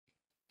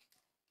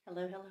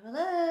Hello, hello,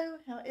 hello.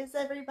 How is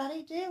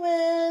everybody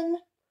doing?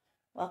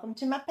 Welcome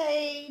to my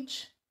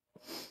page.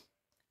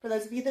 For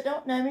those of you that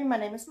don't know me, my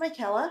name is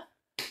Michaela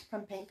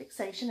from Paint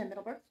Fixation in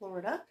Middleburg,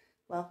 Florida.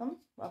 Welcome,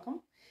 welcome.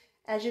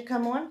 As you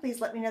come on,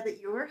 please let me know that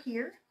you are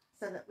here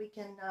so that we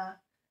can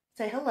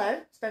say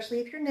hello, especially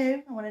if you're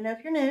new. I want to know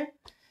if you're new.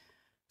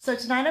 So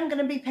tonight I'm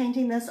going to be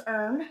painting this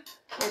urn.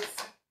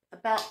 It's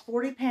about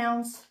 40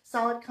 pounds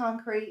solid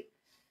concrete.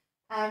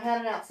 I've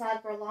had it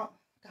outside for a long,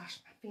 gosh,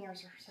 my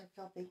fingers are so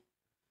filthy.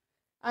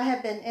 I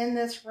have been in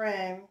this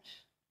room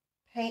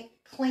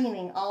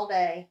cleaning all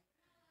day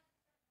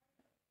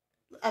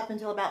up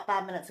until about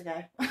 5 minutes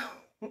ago.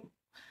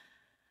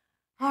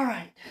 All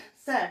right,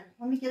 so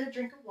let me get a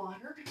drink of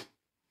water.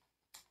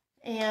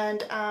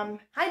 And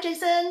hi,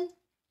 Jason.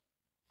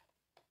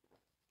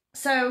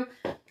 So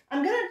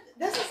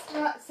this has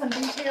got some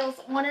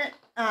details on it.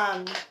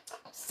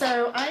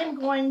 So I'm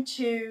going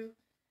to,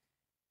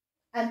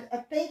 I'm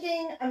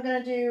thinking I'm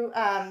going to do,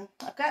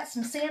 I've got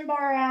some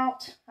sandbar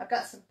out. I've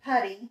got some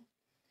putty.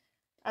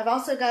 I've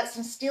also got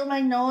some steel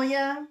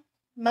magnolia,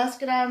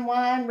 muscadine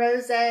wine,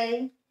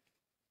 rosé,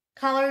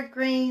 collard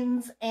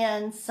greens,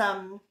 and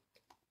some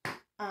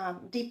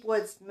deep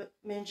woods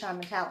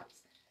moonshine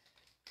metallics.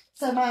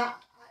 So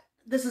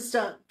this is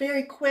a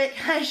very quick,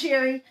 hi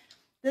Sherry.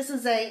 This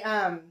is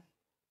a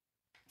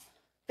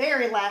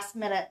very last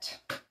minute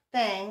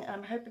thing.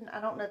 I'm hoping, I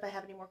don't know if I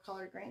have any more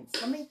collard greens.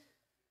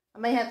 I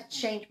may have to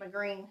change my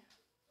green.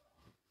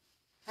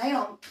 Hang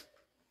on.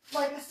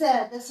 Like I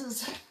said, this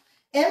is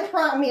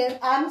impromptu.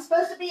 I'm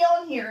supposed to be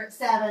on here at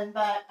 7,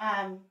 but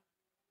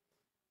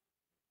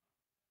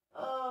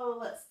oh,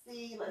 let's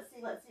see.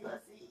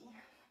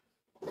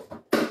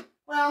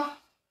 Well,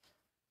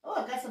 oh,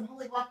 I've got some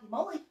holy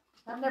guacamole.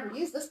 I've never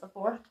used this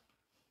before.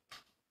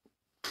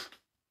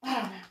 I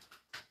don't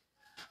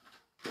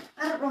know.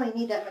 I don't really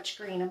need that much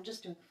green. I'm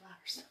just doing the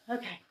flowers.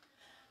 Okay.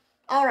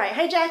 All right.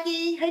 Hey,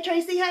 Jackie. Hey,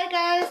 Tracy. Hey,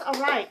 guys.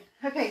 All right.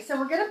 Okay, so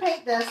we're going to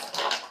paint this.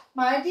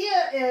 My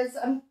idea is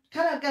I'm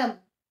kind of going to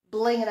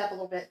bling it up a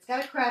little bit. It's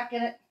got a crack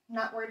in it.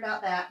 Not worried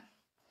about that.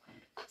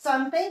 So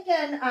I'm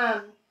thinking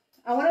I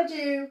want to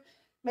do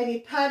maybe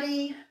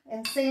putty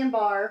and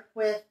sandbar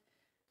with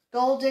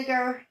gold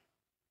digger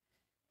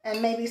and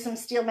maybe some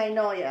steel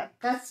magnolia.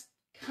 That's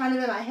kind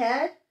of in my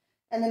head.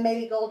 And then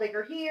maybe gold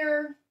digger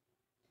here.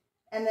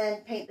 And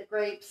then paint the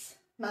grapes,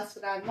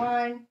 muscadine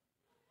wine.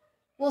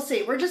 We'll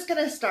see. We're just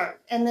going to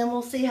start, and then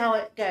we'll see how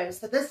it goes.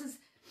 So this is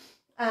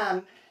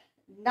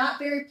not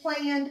very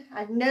planned.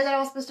 I know that I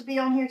was supposed to be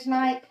on here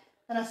tonight,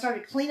 and I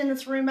started cleaning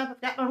this room up. I've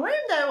got my room,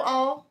 though,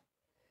 all.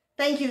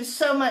 Thank you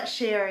so much,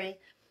 Sherry.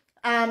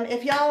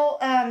 If y'all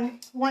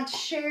want to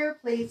share,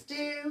 please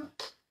do.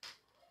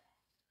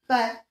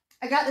 But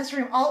I got this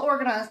room all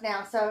organized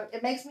now, so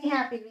it makes me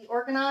happy to be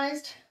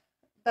organized.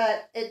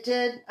 But it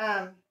did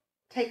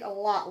take a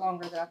lot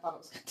longer than I thought it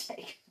was going to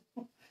take.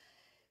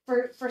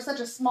 For such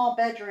a small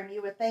bedroom,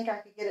 you would think I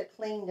could get it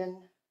cleaned in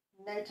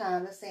no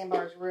time. This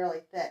sandbar is really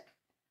thick.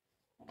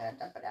 I'm going to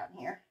dump it out in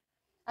here.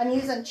 I'm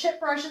using chip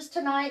brushes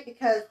tonight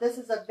because this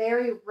is a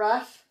very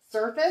rough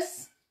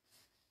surface.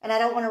 And I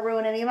don't want to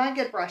ruin any of my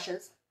good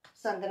brushes.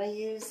 So I'm going to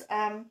use,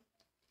 I'm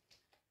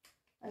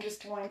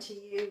just going to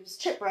use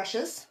chip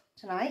brushes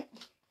tonight.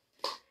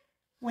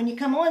 When you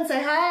come on,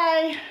 say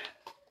hi.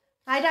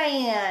 Hi,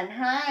 Diane.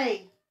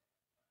 Hi.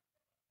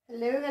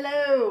 Hello,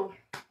 hello.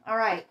 All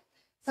right.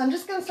 So I'm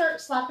just going to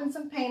start slapping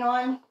some paint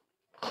on,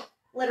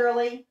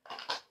 literally.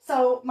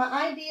 So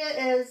my idea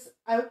is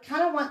I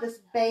kind of want this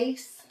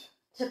base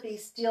to be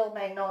steel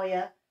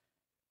magnolia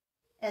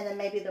and then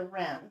maybe the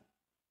rim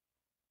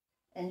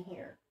in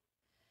here.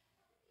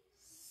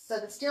 So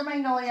the steel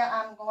magnolia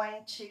I'm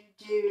going to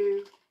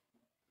do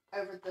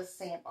over the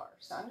sandbar.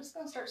 So I'm just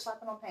going to start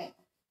slapping on paint.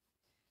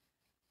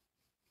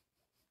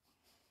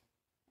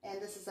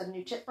 And this is a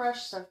new chip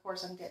brush, so of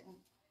course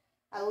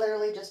I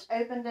literally just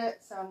opened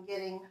it, so I'm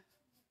getting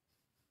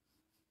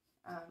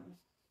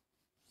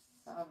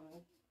some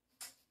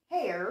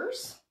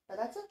hairs, but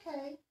that's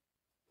okay.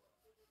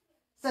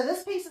 So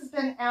this piece has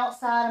been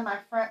outside of my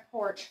front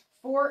porch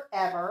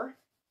forever.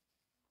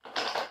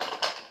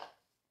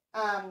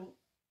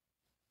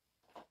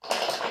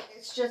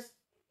 It's just,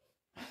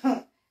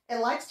 it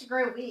likes to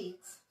grow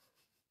weeds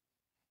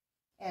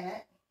in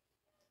it.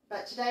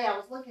 But today I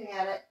was looking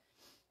at it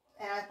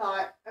and I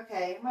thought,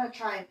 okay, I'm going to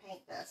try and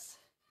paint this.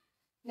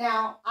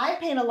 Now, I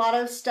paint a lot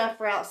of stuff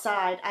for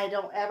outside. I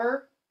don't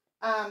ever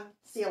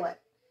seal it.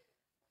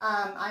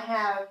 I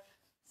have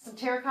some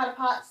terracotta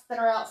pots that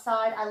are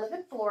outside. I live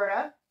in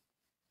Florida,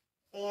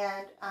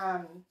 and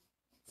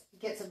it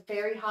gets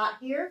very hot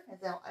here,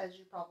 as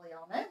you probably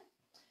all know.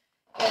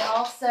 It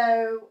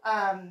also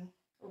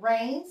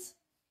rains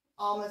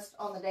almost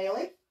on the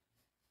daily,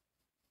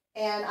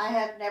 and I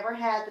have never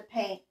had the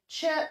paint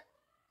chip,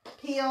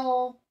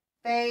 peel,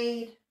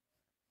 fade,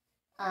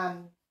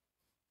 none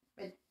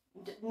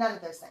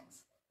of those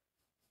things.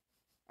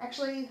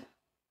 Actually,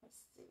 let's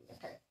see.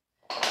 Okay,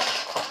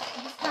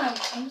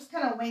 I'm just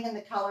kind of winging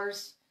the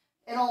colors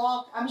it'll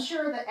all, I'm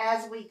sure that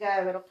as we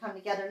go, it'll come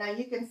together. Now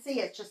you can see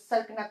it's just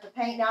soaking up the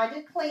paint. Now I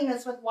did clean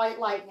this with White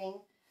Lightning.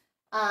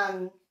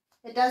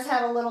 It does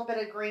have a little bit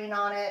of green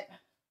on it,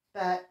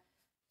 but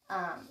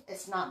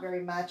it's not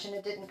very much, and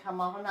it didn't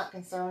come off. I'm not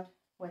concerned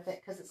with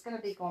it because it's going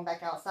to be going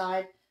back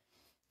outside.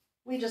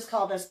 We just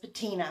call this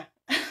patina,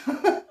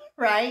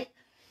 right?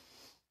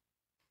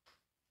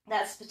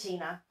 That's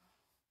patina.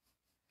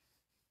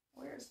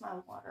 Where's my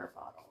water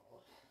bottle?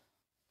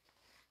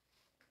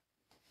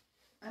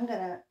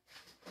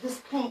 This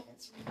paint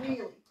is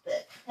really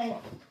thick. Hang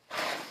on.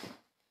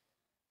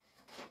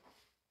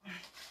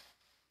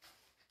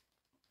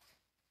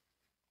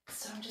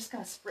 So I'm just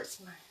going to spritz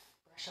my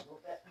brush a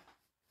little bit.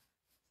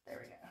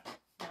 There we go.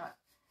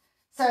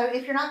 So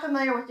if you're not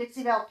familiar with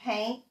Dixie Belle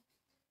paint,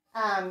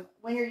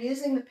 when you're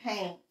using the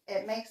paint,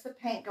 it makes the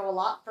paint go a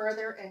lot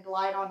further and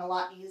glide on a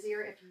lot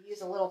easier if you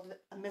use a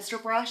mister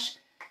brush.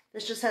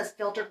 This just has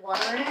filtered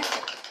water in it.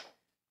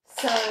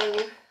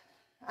 So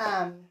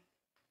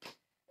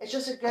it's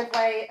just a good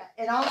way.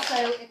 And also,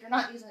 if you're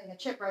not using a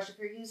chip brush, if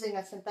you're using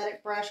a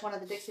synthetic brush, one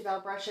of the Dixie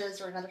Belle brushes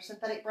or another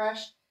synthetic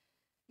brush,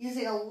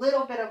 using a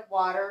little bit of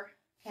water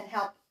can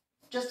help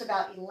just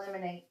about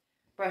eliminate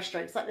brush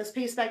strokes. Like this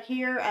piece back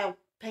here, I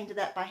painted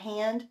that by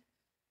hand.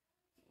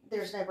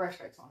 There's no brush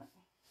strokes on it.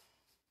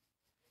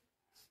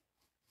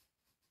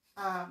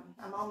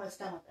 I'm almost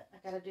done with it. I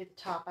got to do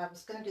the top. I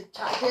was going to do the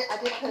top. I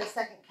did put a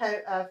second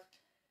coat of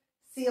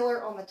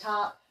sealer on the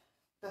top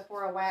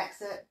before I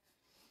wax it.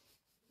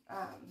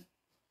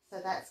 So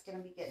that's going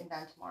to be getting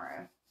done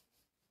tomorrow.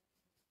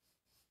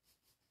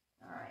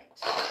 All right.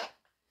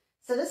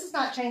 So this is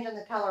not changing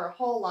the color a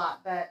whole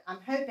lot, but I'm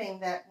hoping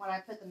that when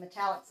I put the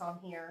metallics on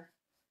here,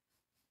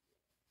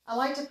 I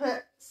like to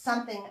put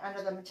something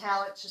under the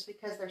metallics just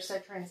because they're so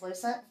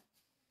translucent.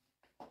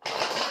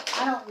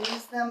 I don't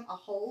use them a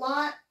whole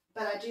lot,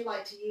 but I do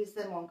like to use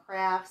them on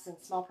crafts and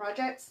small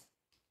projects.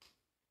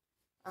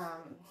 But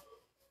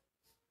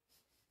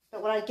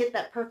when I get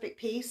that perfect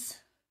piece,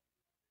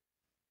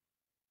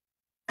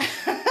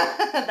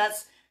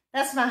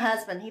 that's my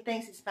husband. He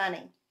thinks he's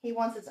funny. He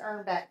wants his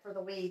urn back for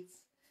the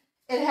weeds.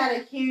 It had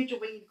a huge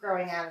weed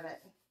growing out of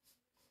it.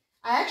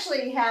 I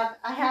actually have,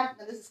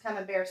 this is kind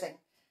of embarrassing.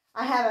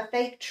 I have a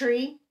fake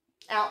tree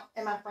out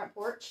in my front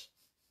porch,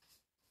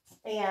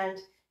 and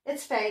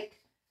it's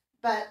fake,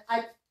 but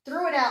I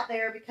threw it out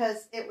there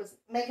because it was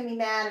making me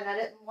mad and I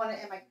didn't want it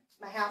in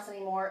my house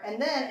anymore.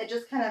 And then it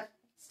just kind of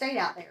stayed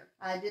out there.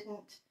 I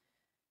didn't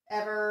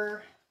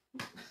ever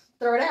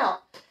throw it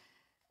out.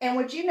 And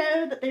would you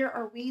know that there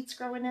are weeds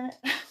growing in it?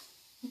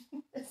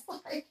 It's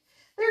like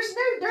there's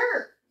no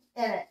dirt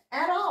in it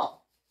at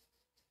all.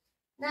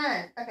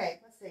 None. Okay,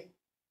 let's see.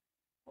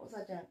 What was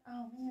I doing?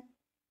 Oh, man.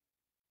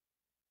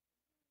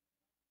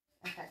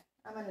 Okay,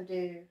 I'm going to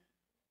do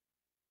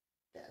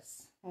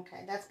this.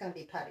 Okay, that's going to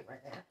be putty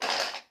right there.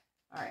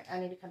 All right, I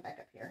need to come back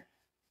up here.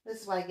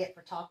 This is what I get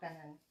for talking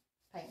and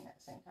painting at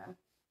the same time.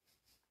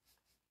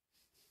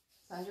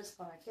 So I'm just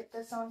going to get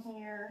this on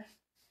here.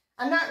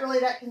 I'm not really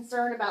that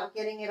concerned about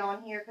getting it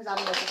on here because I'm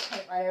going to just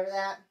paint right over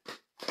that.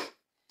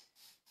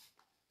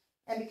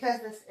 And because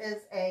this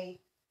is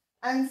a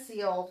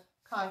unsealed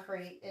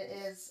concrete, it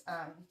is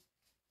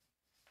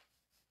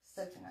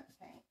soaking up the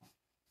paint.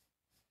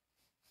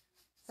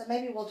 So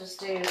maybe we'll just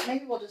do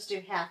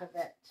half of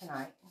it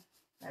tonight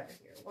over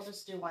here. We'll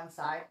just do one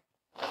side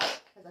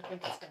because I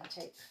think it's going to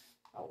take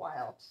a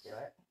while to do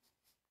it.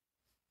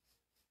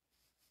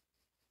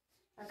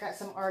 I've got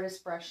some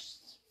artist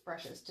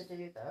brushes to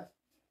do the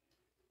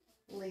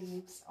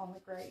leaves on the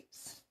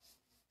grapes.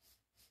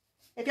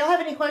 If y'all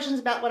have any questions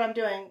about what I'm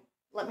doing,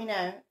 let me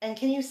know. And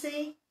can you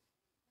see?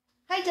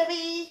 Hi,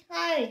 Debbie.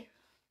 Hi.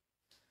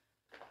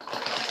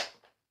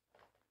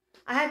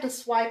 I have to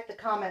swipe the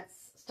comments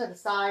to the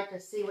side to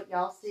see what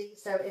y'all see.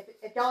 So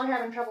if y'all are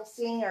having trouble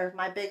seeing or if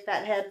my big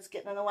fat head is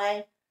getting in the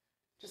way,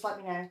 just let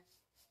me know.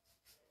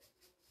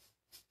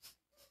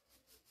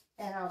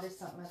 And I'll do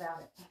something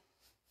about it.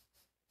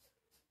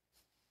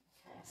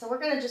 Okay, so we're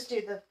going to just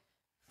do the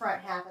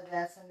front half of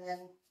this, and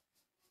then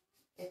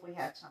if we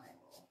have time,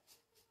 we'll...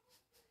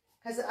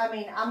 Because, I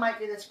mean, I might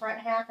do this front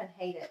half and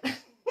hate it.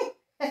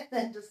 And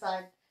then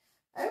decide,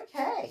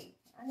 okay,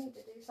 I need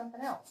to do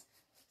something else.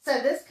 So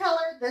this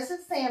color, this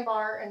is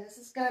Sandbar, and this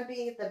is going to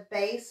be the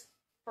base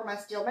for my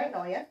Steel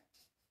Magnolia.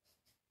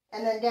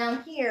 And then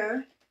down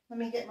here, let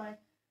me get my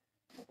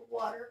cup of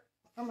water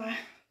for my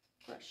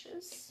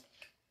brushes.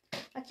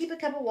 I keep a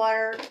cup of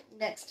water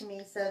next to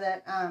me so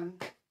that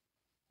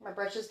my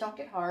brushes don't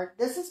get hard.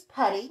 This is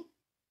putty.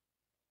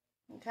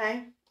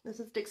 Okay, this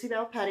is Dixie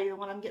Belle Putty, the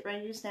one I'm getting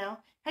ready to use now.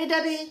 Hey,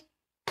 Debbie.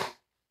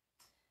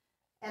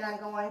 And I'm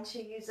going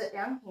to use it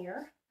down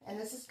here. And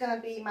this is going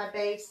to be my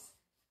base.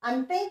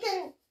 I'm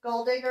thinking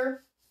Gold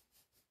Digger.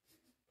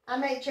 I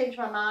may change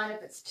my mind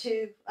if it's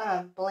too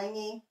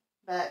blingy.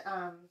 But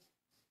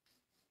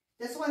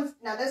this one's,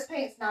 now this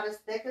paint's not as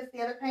thick as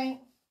the other paint.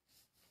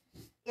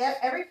 Yep,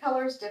 every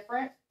color is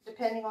different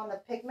depending on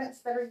the pigments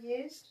that are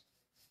used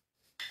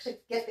to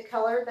get the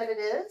color that it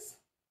is.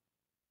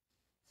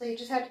 So you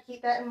just have to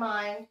keep that in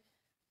mind.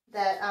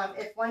 that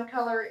if one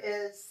color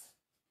is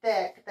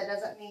thick, that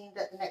doesn't mean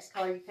that the next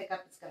color you pick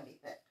up is going to be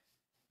thick.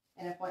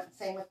 And if one,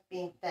 same with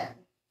being thin.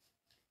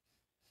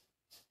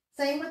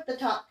 Same with the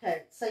top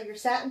coat. So your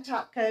satin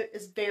top coat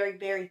is very,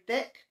 very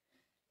thick.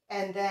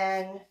 And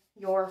then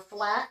your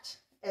flat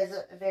is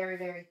a very,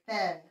 very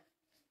thin.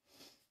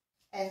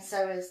 And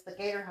so is the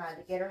gator hide.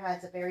 The gator hide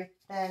is a very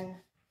thin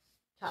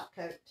top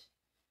coat.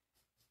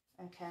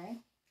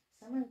 Okay,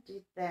 so I'm going to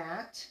do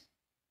that.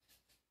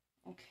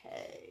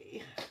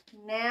 Okay,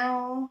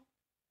 now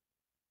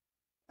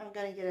I'm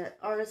going to get an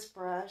artist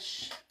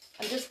brush.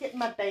 I'm just getting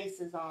my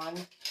bases on.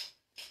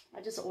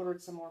 I just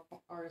ordered some more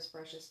artist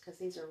brushes because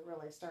these are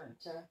really starting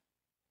to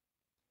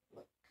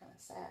look kind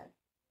of sad.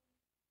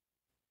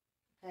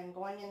 Okay, I'm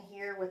going in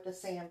here with the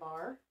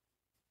sandbar.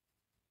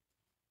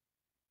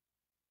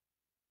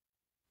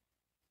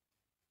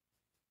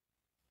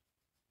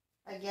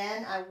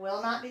 Again, I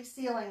will not be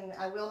sealing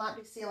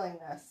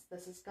this.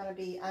 This is going to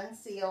be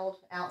unsealed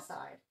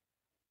outside,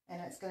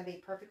 and it's going to be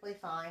perfectly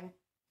fine.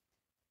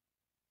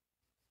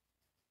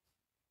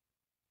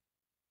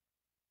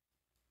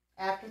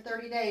 After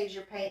 30 days,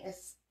 your paint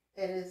is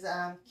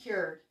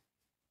cured.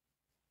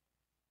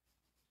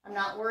 I'm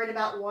not worried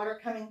about water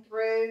coming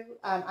through.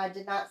 I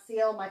did not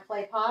seal my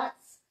clay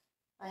pots.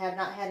 I have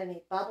not had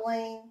any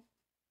bubbling,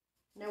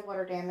 no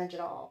water damage at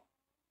all.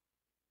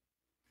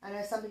 I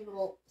know some people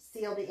will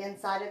seal the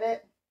inside of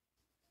it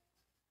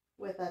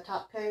with a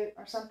top coat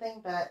or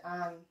something, but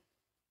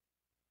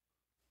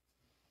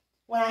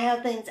when I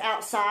have things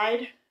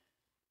outside,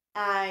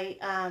 I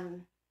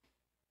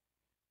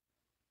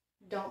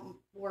don't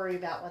worry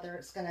about whether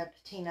it's going to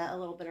patina a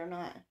little bit or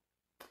not.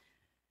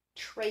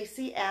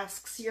 Tracy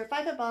asks, your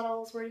 5-foot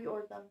bottles, where do you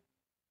order them?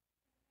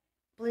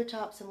 Blue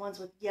tops and ones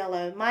with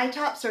yellow. My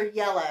tops are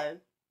yellow.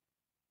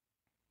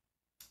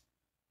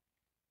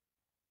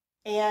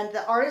 And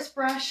the artist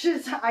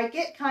brushes, I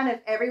get kind of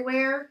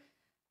everywhere.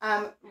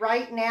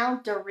 Right now,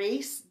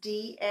 Darice,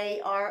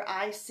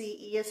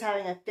 D-A-R-I-C-E, is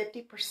having a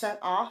 50%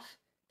 off.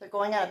 They're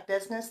going out of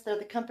business. They're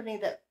the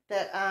company that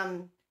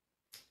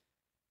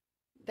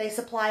they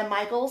supply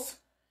Michaels.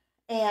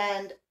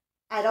 And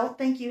I don't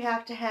think you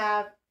have to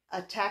have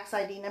a tax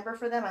ID number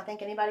for them. I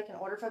think anybody can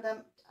order for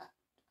them.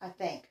 I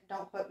think.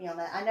 Don't quote me on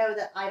that. I know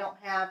that I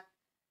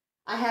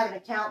have an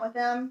account with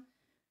them.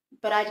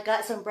 But I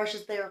got some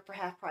brushes there for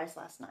half price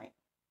last night.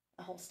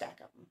 A whole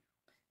stack of them.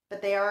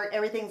 But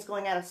everything's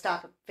going out of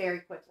stock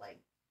very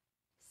quickly.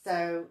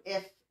 So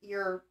if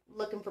you're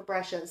looking for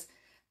brushes.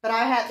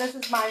 But this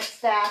is my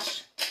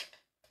stash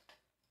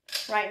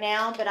right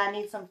now, but I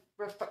need some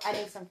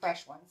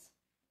fresh ones.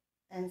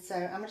 And so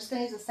I'm just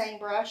going to use the same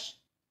brush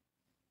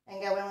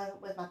and go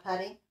in with my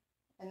putty.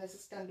 And this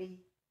is going to be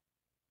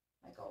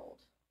my gold.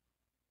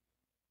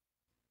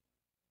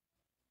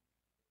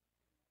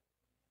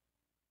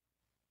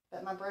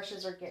 But my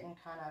brushes are getting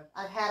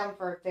I've had them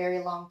for a very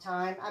long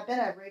time. I've been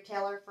a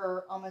retailer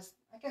for almost,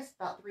 I guess,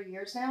 about 3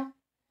 years now.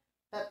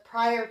 But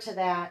prior to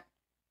that,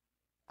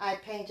 I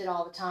painted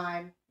all the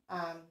time.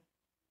 I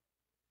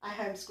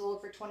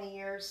homeschooled for 20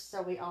 years,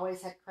 so we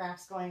always had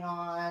crafts going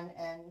on.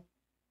 And,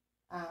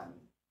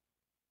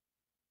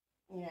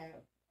 you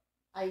know,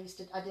 I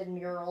did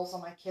murals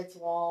on my kids'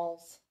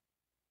 walls.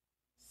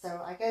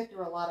 So I go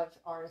through a lot of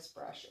artist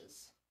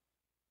brushes.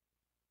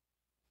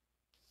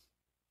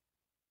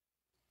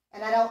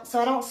 And I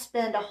don't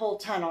spend a whole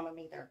ton on them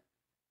either.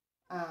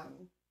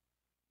 I'm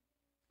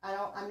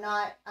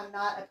not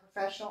a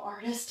professional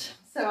artist,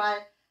 so I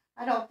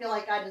don't feel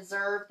like I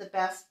deserve the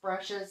best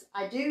brushes.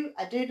 I do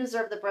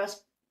deserve the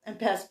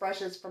best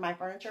brushes for my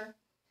furniture,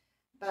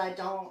 but I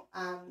don't.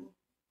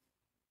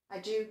 I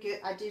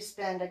do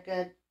spend a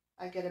good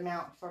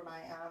amount for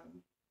my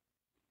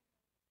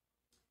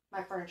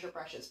my furniture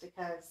brushes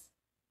because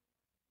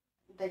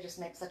they just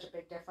make such a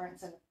big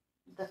difference in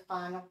the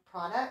final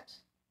product.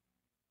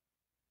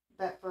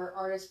 But for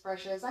artist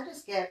brushes, I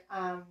just get,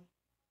 I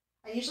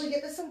usually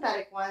get the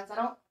synthetic ones. I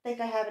don't think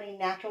I have any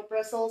natural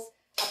bristles.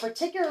 I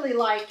particularly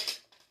like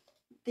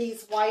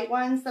these white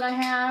ones that I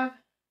have.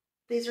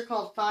 These are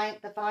called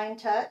the Fine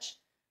Touch.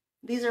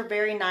 These are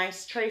very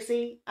nice,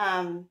 Tracy.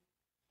 I've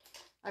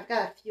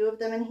got a few of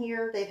them in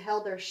here. They've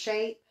held their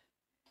shape.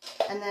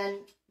 And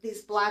then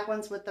these black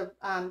ones with the,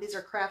 these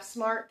are Craft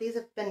Smart. These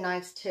have been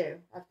nice too.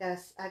 I've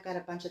got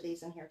a bunch of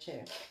these in here too.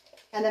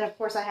 And then of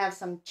course I have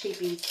some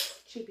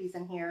cheapies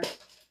in here.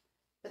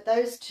 But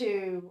those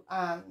two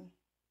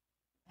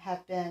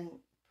have been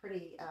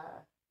pretty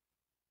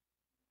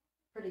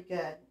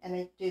good.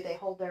 And they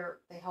hold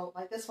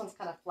like this one's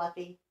kind of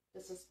fluffy.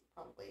 This is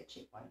probably a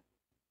cheap one.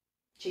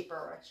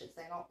 Cheaper, I should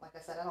say. Like I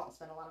said, I don't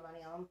spend a lot of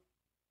money on them.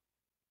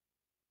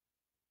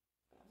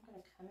 I'm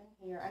going to come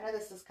in here. I know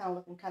this is kind of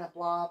looking kind of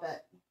blah,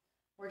 but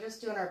we're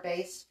just doing our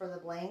base for the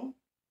bling.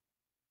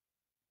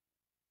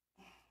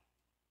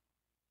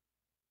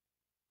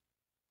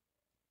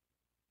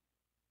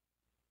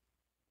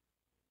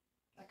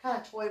 I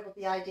kind of toyed with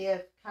the idea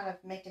of kind of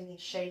making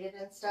these shaded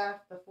and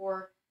stuff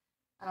before.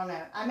 I don't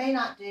know. I may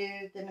not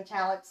do the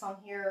metallics on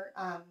here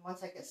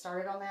once I get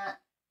started on that.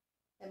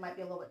 It might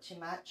be a little bit too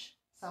much.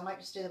 So I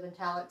might just do the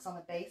metallics on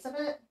the base of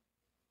it,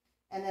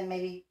 and then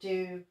maybe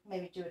do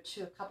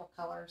a couple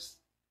colors.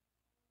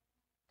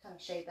 Kind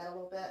of shade that a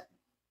little bit.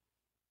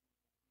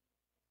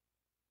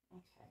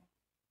 Okay.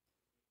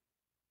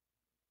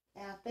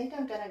 And I think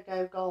I'm gonna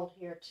go gold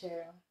here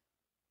too.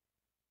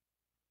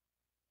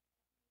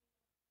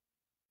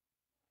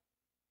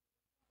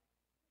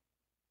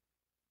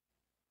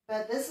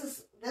 But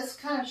this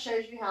kind of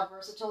shows you how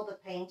versatile the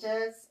paint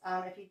is.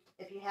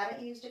 If you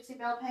haven't used Dixie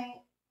Belle Paint,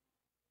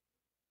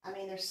 I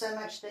mean, there's so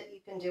much that you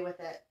can do with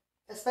it,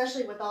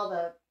 especially with all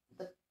the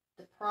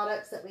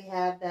products that we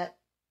have that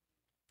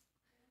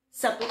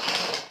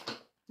supplement.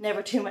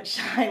 Never too much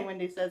shine,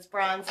 Wendy says.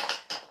 Bronze.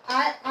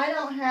 I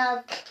don't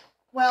have,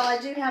 well,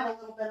 I do have a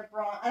little bit of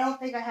bronze. I don't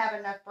think I have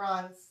enough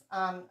bronze.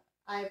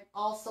 I've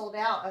all sold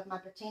out of my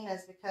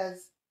patinas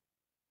because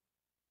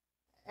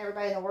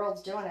everybody in the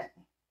world's doing it.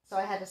 So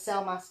I had to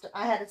sell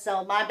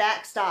my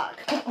back stock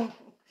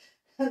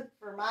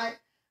for my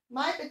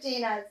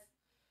patinas.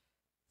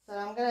 So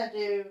I'm gonna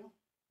do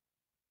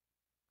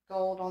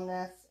gold on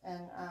this,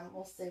 and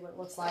we'll see what it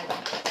looks like.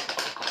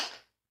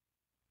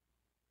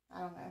 I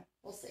don't know.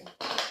 We'll see.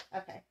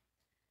 Okay,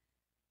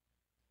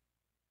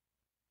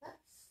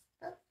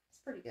 that's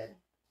pretty good.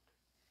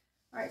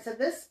 All right, so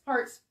this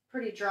part's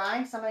pretty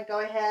dry, so I'm gonna go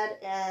ahead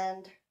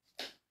and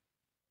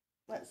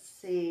let's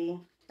see.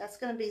 That's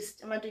gonna be.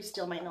 I'm gonna do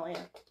Steel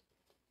Magnolia.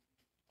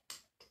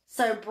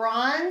 So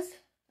bronze,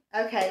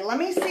 okay, let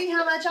me see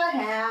how much I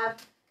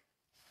have.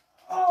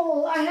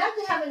 Oh, I have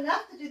to have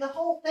enough to do the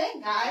whole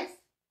thing, guys.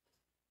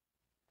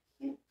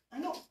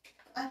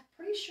 I'm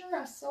pretty sure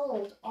I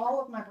sold all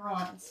of my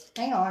bronze.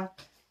 Hang on.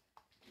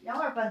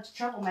 Y'all are a bunch of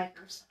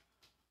troublemakers.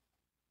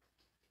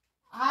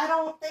 I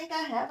don't think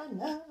I have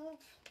enough.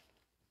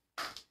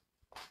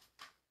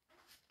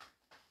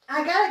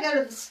 I gotta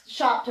go to the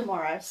shop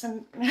tomorrow.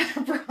 Some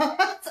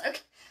bronze. Okay.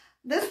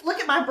 Look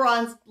at my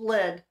bronze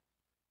lid.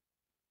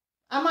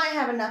 I might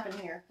have enough in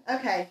here.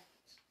 Okay.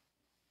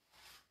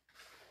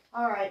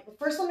 All right. But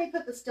first, let me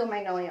put the Steel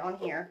Magnolia on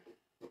here.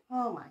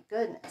 Oh my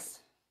goodness.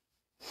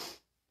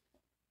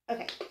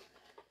 Okay.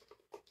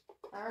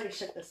 I already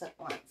shook this up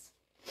once.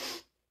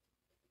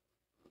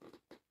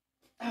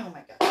 Oh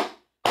my God.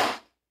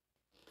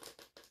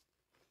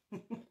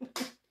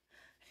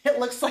 It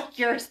looks like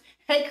yours.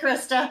 Hey,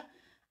 Krista.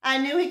 I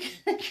knew we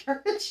could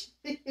encourage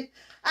you.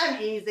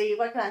 I'm easy.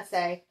 What can I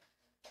say?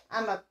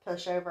 I'm a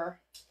pushover.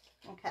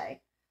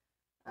 Okay.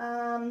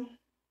 All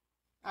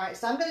right,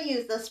 so I'm going to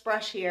use this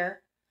brush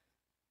here.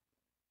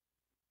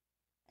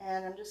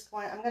 And I'm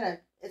going to,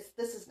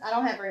 I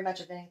don't have very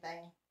much of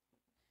anything.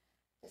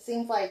 It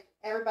seems like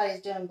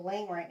everybody's doing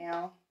bling right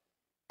now.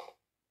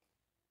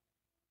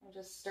 I'm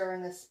just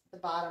stirring the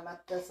bottom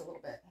up this a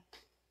little bit.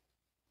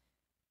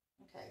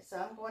 Okay, so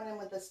I'm going in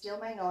with the Steel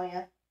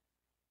Magnolia.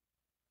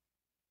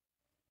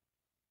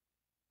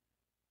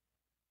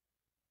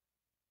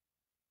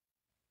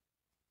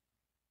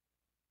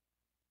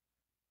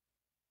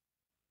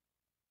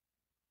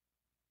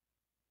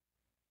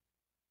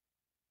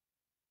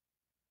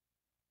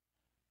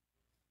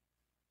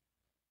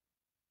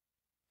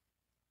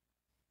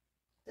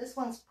 This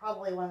one's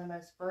probably one of the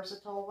most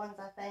versatile ones,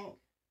 I think.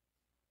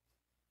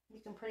 You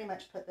can pretty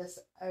much put this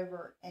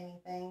over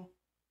anything.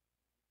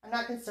 I'm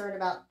not concerned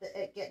about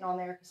it getting on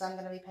there because I'm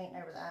going to be painting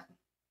over that.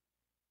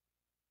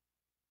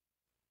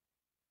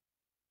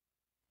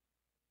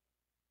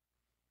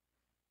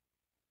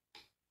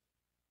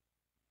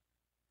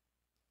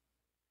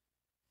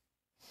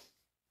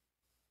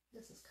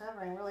 This is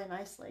covering really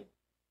nicely.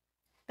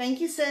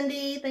 Thank you,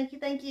 Cindy. Thank you,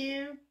 thank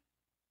you.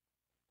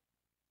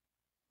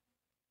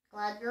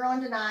 Glad you're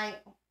on tonight.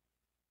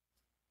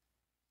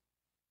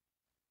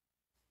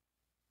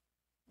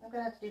 I'm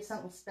going to have to do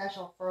something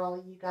special for all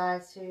of you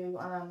guys who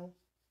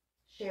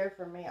share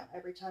from me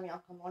every time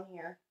y'all come on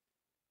here.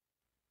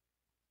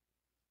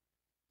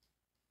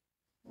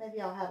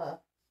 Maybe I'll have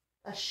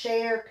a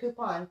share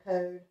coupon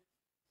code.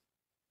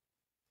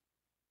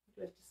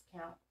 Do a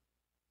discount.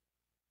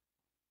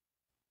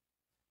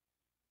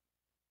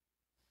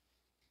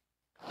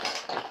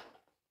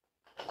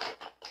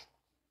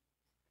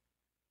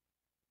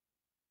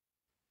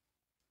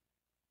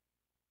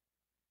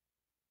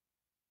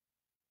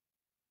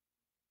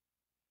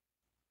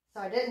 So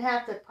I didn't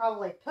have to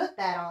probably put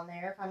that on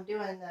there. If I'm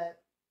doing the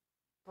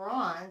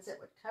bronze, it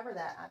would cover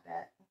that, I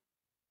bet.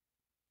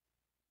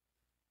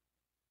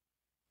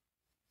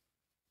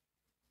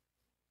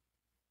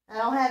 I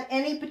don't have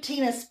any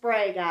patina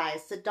spray,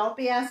 guys, so don't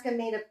be asking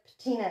me to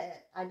patina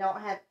it. I don't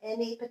have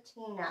any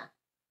patina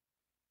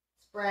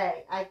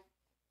spray. I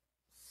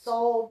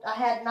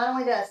had, not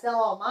only did I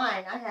sell all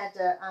mine, I had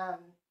to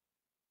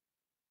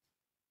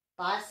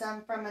buy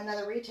some from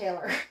another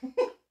retailer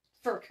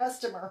for a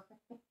customer.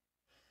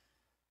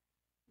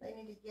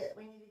 We need to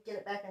get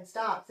it back in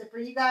stock. So for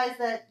you guys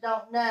that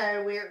don't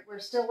know, we're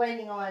still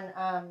waiting on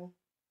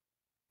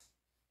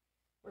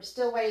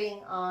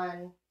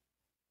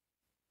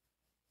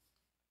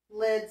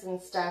lids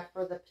and stuff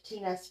for the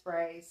patina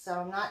sprays. So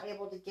I'm not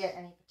able to get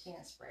any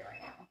patina spray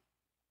right now.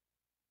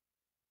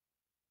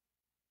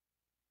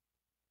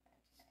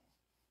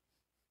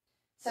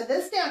 So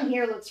this down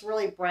here looks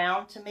really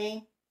brown to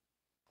me.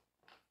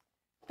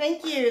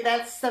 Thank you.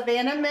 That's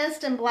Savannah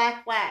Mist and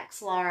Black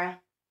Wax, Laura.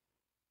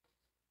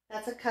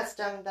 That's a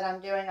custom that I'm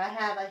doing. I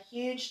have a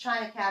huge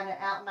china cabinet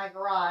out in my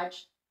garage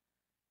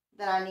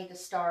that I need to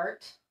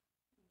start.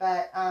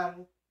 But I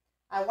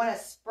want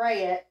to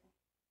spray it.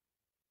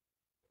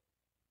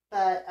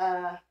 But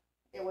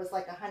it was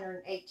like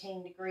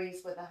 118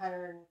 degrees with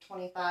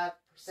 125%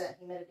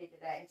 humidity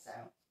today. So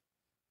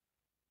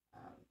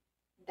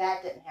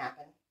that didn't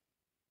happen.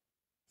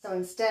 So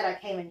instead I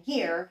came in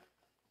here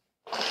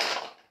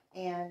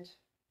and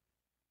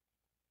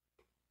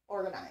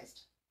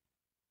organized.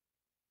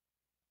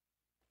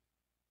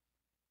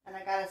 And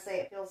I gotta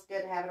say, it feels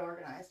good to have it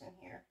organized in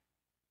here.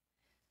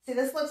 See,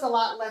 this looks a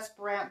lot less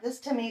brown.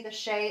 This, to me, the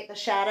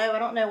shadow, I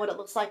don't know what it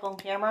looks like on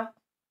camera.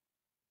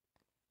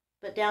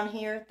 But down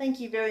here, thank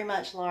you very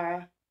much,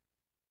 Laura.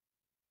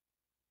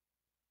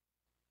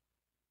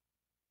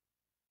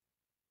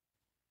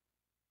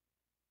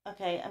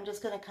 Okay, I'm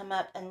just gonna come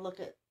up and look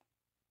at,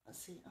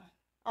 let's see.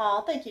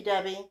 Oh, thank you,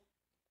 Debbie.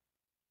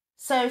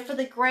 So for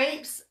the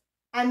grapes,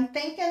 I'm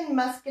thinking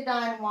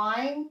muscadine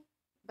wine,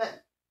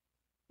 but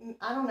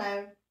I don't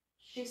know.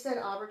 She said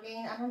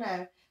aubergine. I don't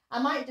know.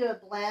 I might do a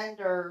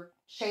blend or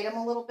shade them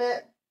a little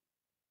bit.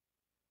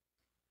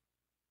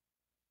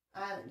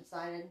 I haven't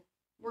decided.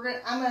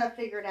 I'm gonna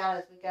figure it out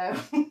as we go.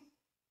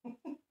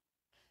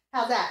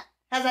 How's that?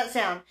 How's that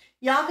sound?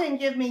 Y'all can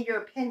give me your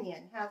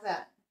opinion. How's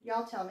that?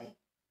 Y'all tell me.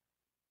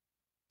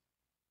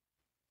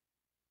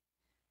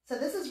 So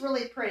this is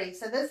really pretty.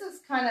 So this is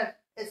kind of,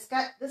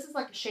 this is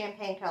like a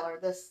champagne color.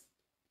 This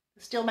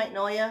Steel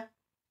Magnolia.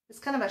 It's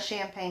kind of a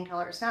champagne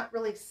color. It's not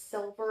really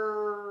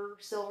silver,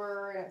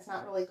 and it's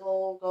not really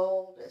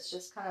gold. It's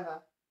just kind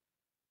of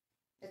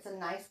it's a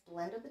nice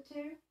blend of the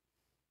two.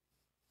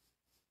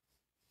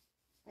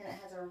 And it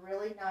has a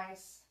really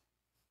nice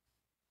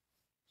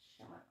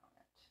shimmer on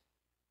it.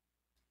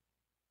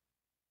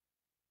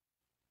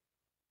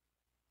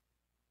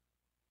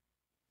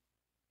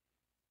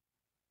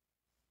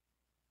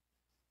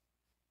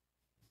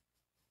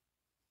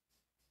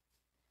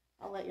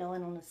 I'll let y'all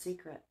in on a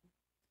secret.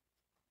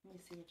 Let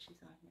me see if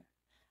she's on here.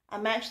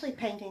 I'm actually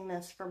painting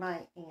this for my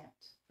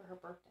aunt for her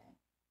birthday.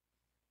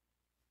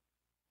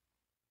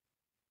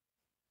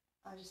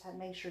 I just had to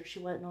make sure she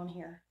wasn't on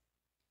here.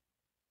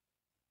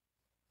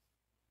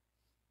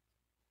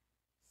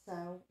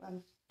 So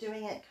I'm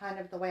doing it kind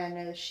of the way I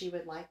know she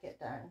would like it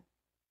done.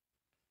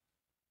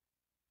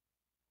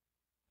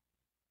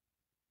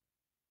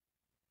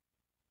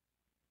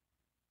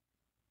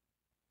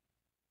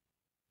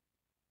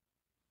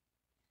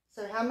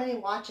 So how many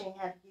watching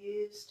have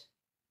used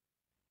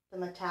the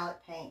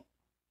metallic paint?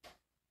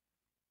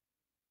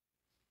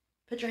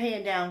 Put your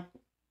hand down,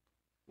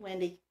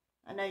 Wendy.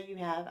 I know you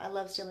have. I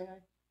love stealing.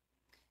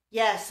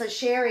 Yes, so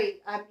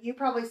Sherry, you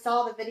probably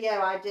saw the video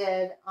I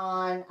did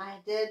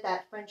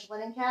that French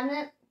linen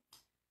cabinet.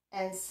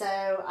 And so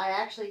I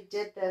actually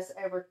did this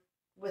over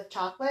with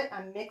chocolate.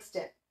 I mixed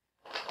it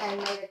and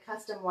made a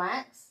custom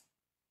wax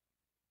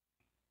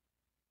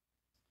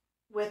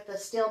with the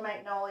Steel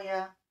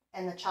Magnolia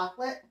and the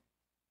chocolate.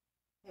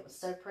 It was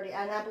so pretty.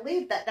 And I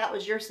believe that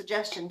was your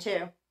suggestion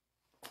too.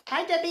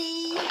 Hi,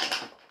 Debbie.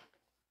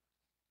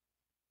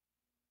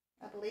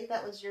 I believe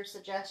that was your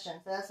suggestion.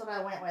 So that's what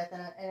I went with.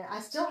 And I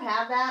still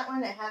have that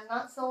one. It has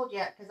not sold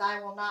yet because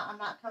I'm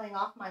not coming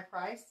off my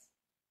price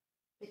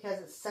because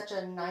it's such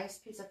a nice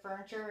piece of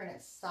furniture and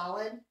it's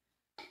solid.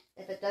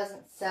 If it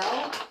doesn't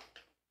sell,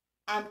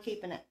 I'm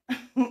keeping it.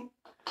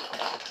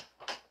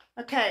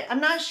 Okay,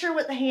 I'm not sure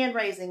what the hand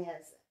raising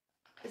is.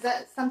 Is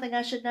that something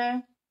I should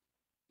know?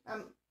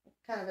 I'm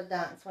kind of a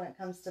dunce when it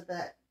comes to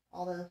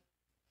all the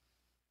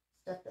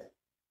stuff that.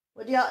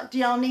 Well, do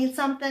y'all need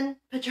something?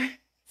 Put your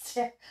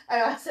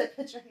I said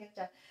put your hands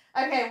down.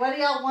 Okay, what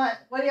do y'all want?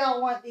 What do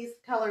y'all want these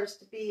colors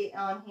to be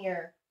on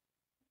here?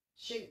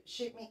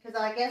 Shoot me, because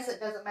I guess it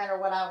doesn't matter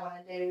what I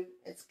want to do.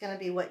 It's going to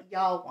be what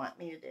y'all want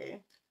me to do.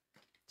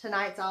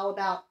 Tonight's all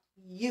about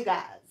you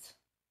guys.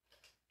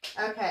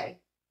 Okay,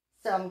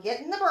 so I'm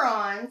getting the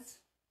bronze.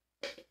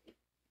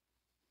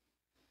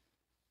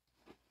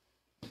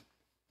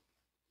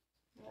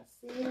 Let's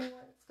see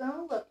what it's going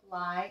to look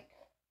like.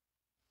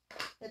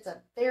 It's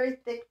a very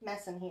thick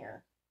mess in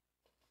here.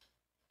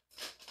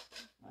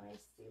 Let me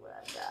see what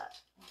I've got.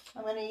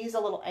 I'm going to use a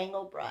little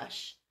angle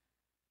brush.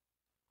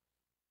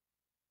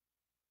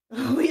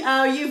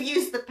 Oh, you've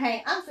used the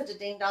paint. I'm such a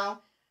ding-dong.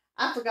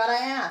 I forgot I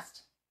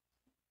asked.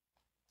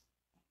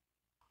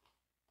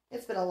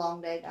 It's been a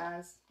long day,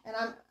 guys. And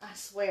I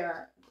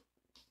swear,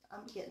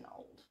 I'm getting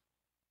old.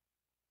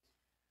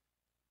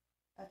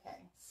 Okay,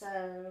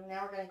 so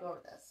now we're going to go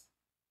over this.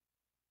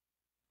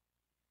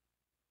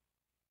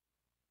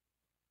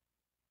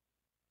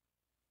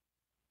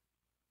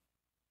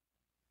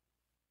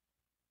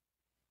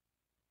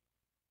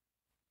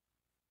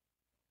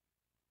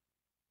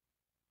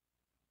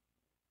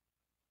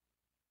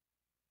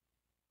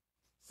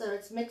 So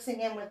it's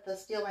mixing in with the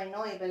Steel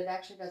Magnolia, but it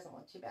actually doesn't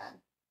look too bad.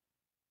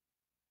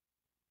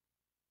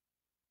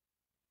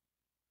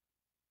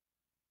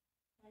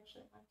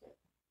 Actually, I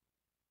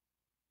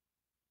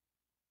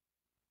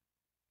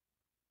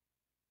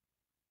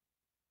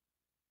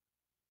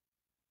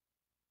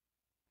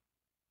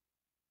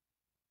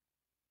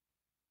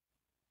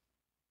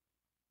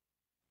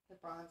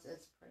bronze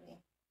is pretty.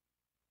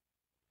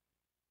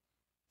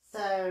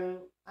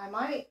 So I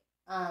might,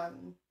 I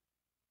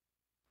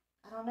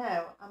don't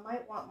know, I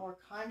might want more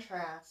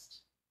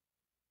contrast.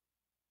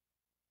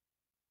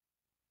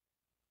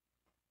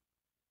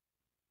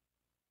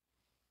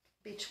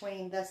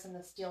 Between this and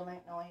the Steel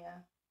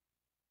Magnolia.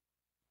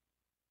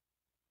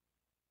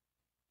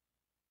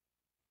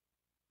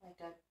 Like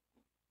I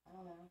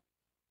don't know.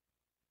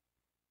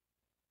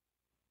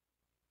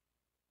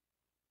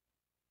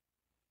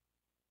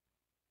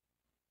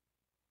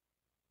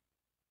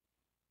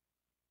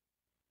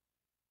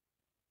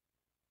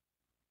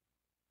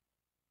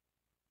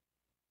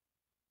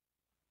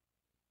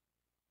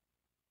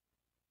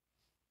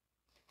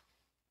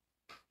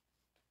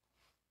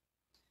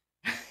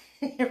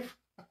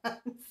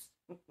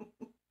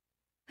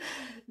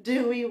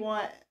 Do we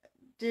want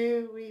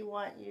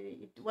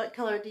you, what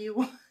color do you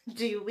want,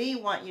 do we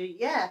want you?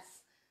 Yes.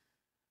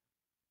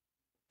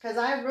 Because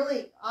I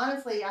really,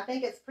 honestly, I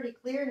think it's pretty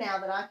clear now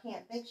that I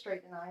can't think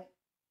straight tonight.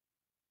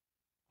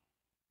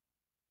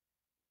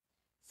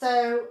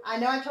 So I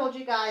know I told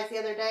you guys the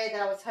other day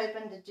that I was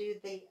hoping to do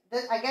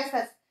I guess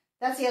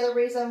that's the other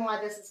reason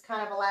why this is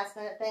kind of a last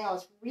minute thing. I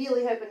was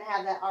really hoping to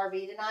have that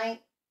RV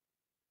tonight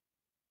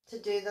to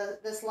do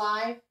this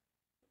live.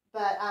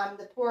 But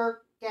the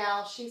poor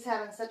gal, she's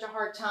having such a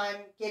hard time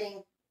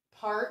getting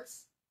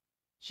parts.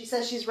 She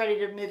says she's ready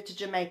to move to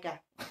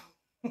Jamaica.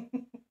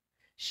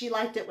 She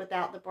liked it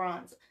without the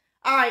bronze.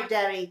 All right,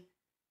 Debbie.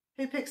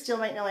 Who picked Steel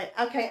Magnolia?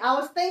 Okay, I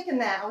was thinking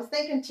that. I was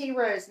thinking T.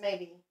 Rose,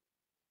 maybe.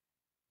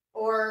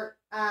 Or,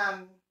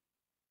 well,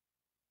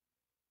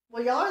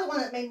 y'all are the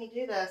one that made me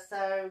do this,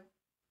 so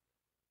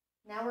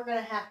now we're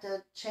going to have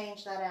to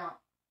change that out.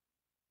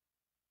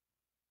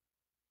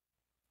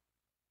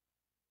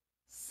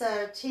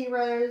 So, T.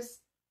 Rose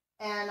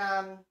and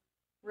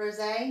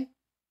Rosé.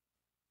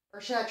 Or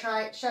should I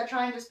try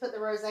and just put the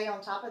rosé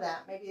on top of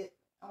that? Maybe,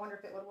 I wonder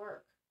if it would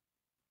work.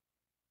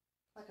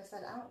 Like I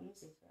said, I don't use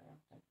these very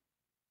often.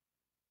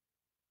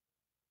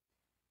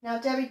 Now,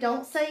 Debbie,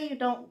 don't say you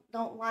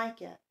don't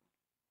like it.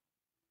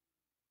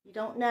 You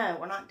don't know.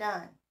 We're not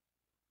done.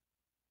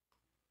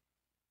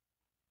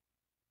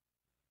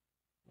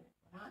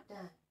 We're not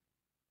done.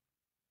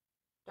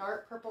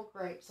 Dark purple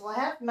grapes. Well, I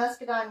have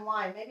muscadine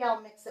wine. Maybe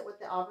I'll mix it with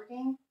the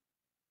aubergine.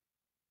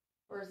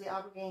 Or is the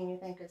aubergine you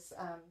think is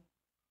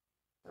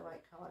the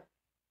right color?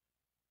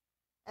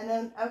 And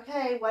then,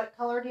 okay, what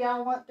color do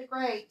y'all want the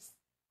grapes?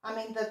 I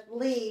mean, the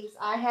leaves.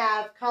 I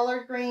have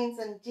collard greens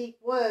and deep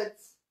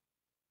woods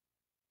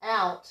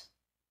out.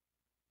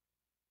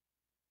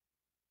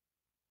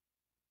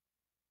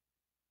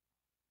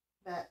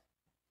 But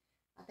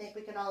I think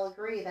we can all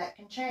agree that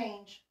can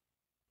change.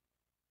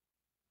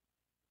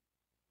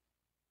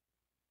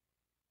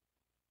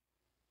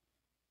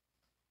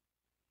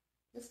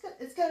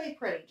 It's going to be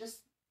pretty.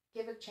 Just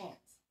give it a chance.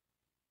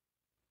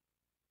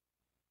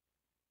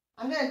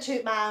 I'm going to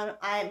toot my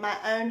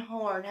own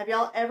horn. Have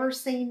y'all ever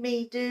seen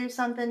me do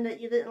something that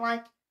you didn't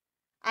like?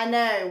 I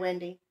know,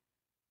 Wendy.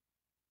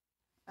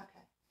 Okay.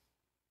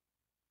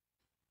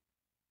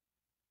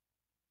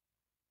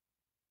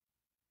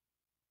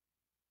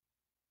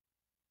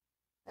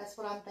 That's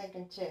what I'm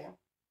thinking too.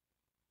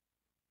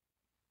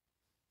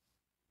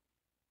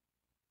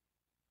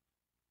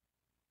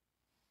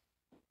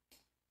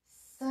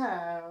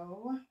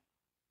 So,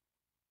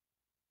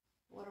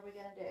 what are we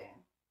going to do?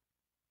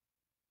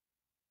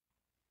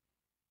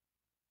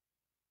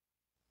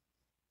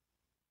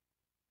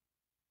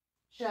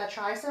 Should I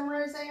try some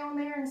rosé on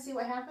there and see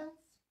what happens?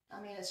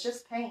 I mean, it's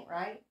just paint,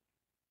 right?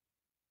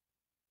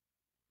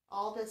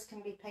 All this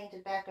can be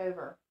painted back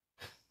over.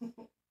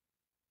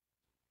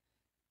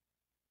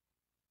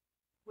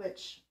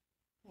 Which,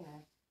 you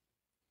know,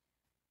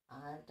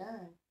 I've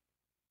done.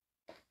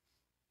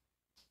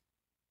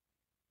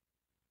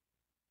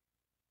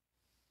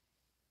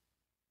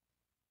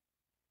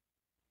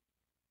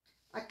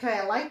 Okay,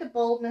 I like the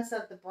boldness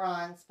of the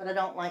bronze, but I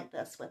don't like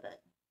this with it.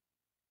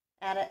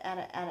 Add it, add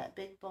it, add it.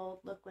 Big, bold,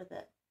 look with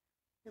it.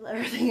 Feel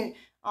everything.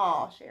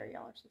 Oh, Sherry,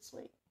 y'all are so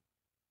sweet.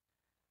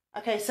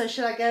 Okay, so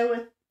should I go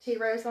with Tea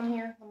Rose on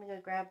here? Let me go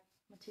grab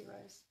my Tea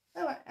Rose.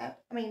 Oh, I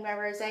mean my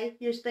rosé.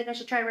 You think I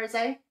should try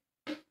rosé?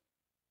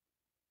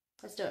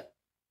 Let's do it.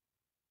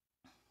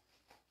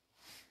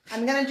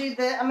 I'm gonna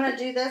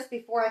do this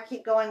before I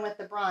keep going with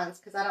the bronze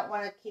because I don't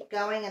want to keep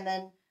going and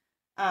then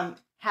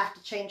have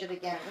to change it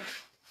again.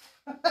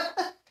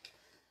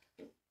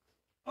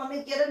 Let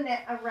me get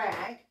a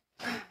rag.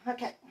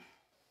 Okay.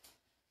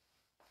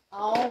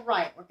 All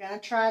right, we're gonna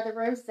try the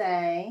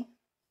rosé.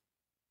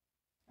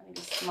 I need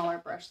a smaller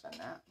brush than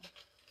that.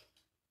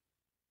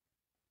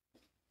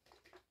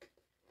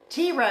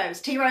 Tea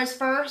Rose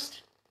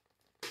first.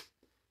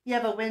 You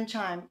have a wind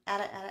chime.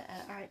 Add it, add it, add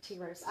it. All right, Tea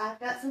Rose. I've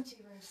got some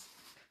Tea Rose.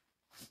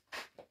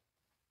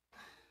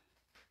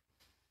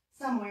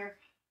 Somewhere.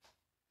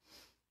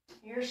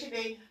 Here she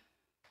be.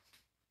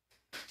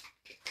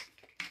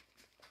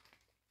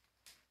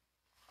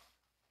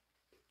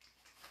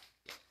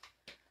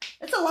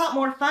 It's a lot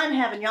more fun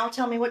having y'all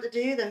tell me what to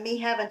do than me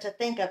having to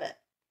think of it.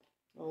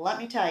 Let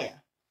me tell you.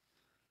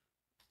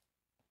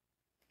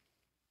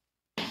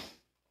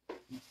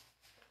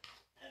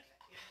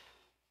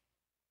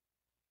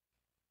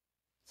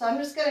 So I'm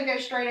just going to go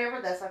straight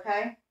over this,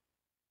 okay?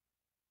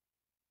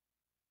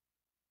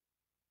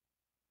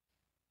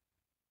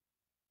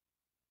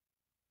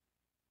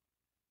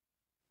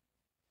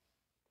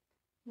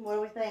 What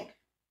do we think?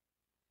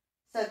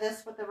 So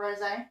this with the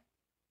rosé.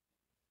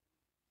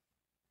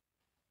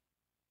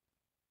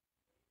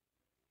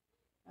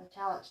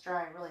 Until it's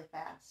dry really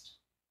fast.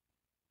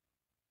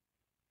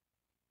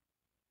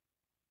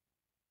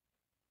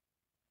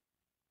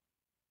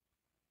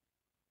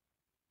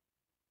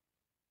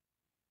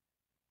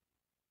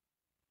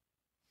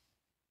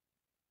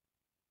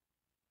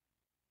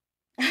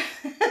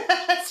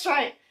 That's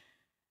right.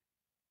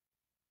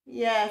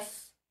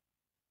 Yes.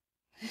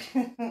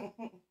 I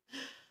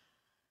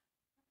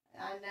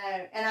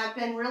know. And I've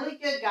been really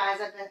good, guys.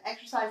 I've been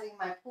exercising in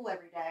my pool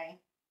every day.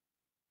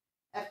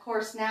 Of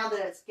course, now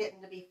that it's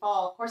getting to be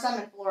fall, of course, I'm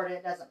in Florida.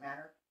 It doesn't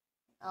matter.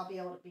 I'll be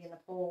able to be in the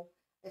pool.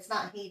 It's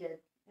not heated.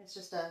 It's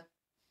just a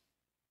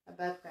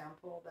above ground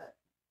pool. But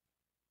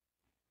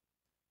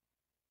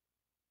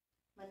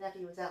my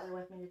nephew was out there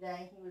with me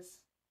today. He was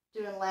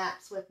doing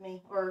laps with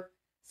me, or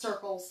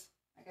circles,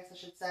 I guess I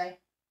should say.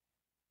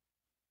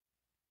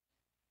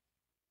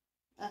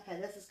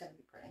 Okay, this is going to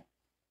be pretty.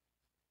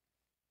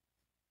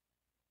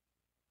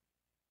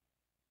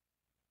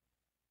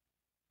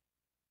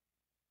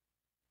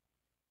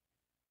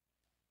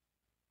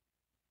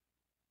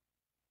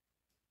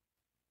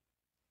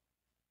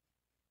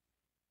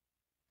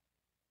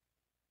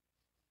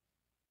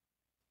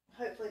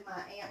 Hopefully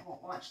my aunt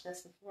won't watch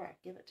this before I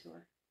give it to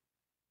her.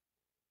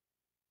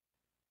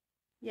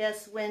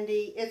 Yes,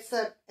 Wendy, it's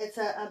a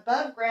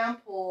above ground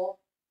pool.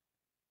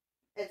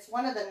 It's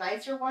one of the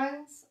nicer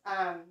ones.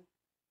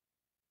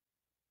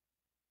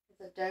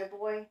 It's a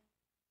Doughboy,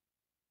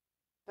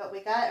 but we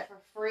got it for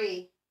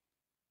free.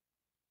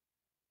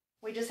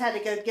 We just had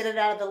to go get it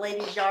out of the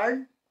lady's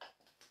yard,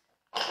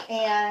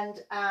 and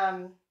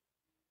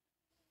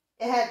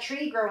it had a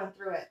tree growing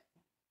through it.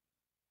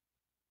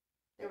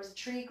 There was a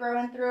tree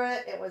growing through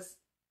it. It was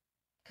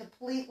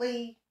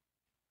completely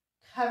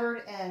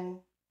covered in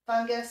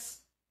fungus.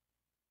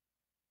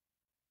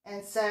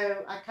 And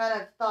so I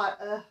kind of thought,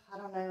 I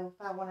don't know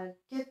if I want to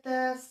get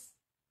this.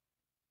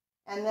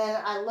 And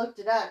then I looked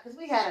it up because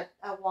we had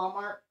a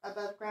Walmart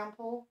above ground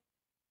pool.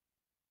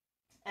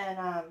 And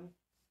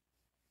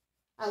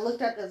I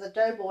looked up as a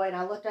Doughboy, and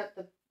I looked up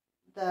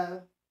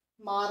the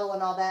model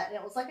and all that. And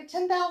it was like a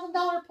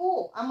 $10,000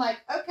 pool. I'm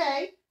like,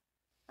 okay.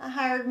 I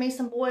hired me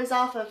some boys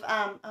off of,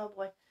 oh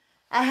boy.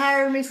 I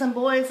hired me some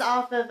boys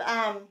off of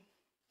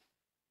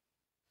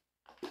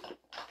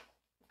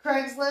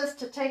Craigslist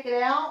to take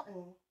it out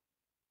and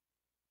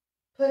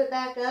put it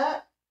back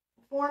up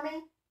for me.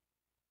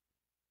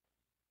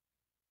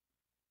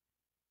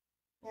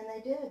 And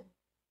they did.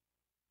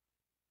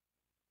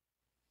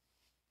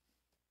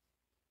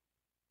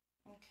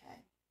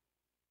 Okay.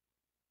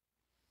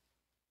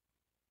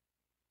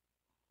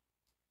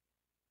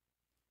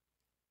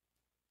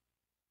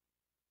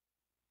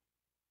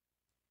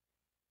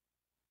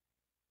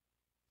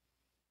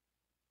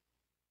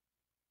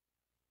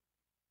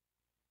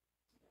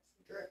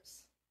 Some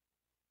drips.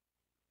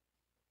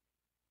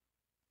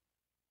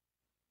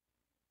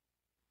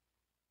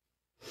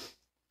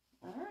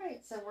 All right,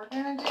 so we're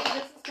going to do,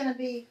 this is going to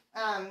be,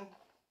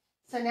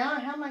 so now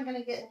how am I going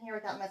to get in here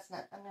without messing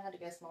up? I'm going to have to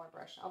get a smaller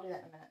brush. I'll do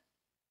that in a minute.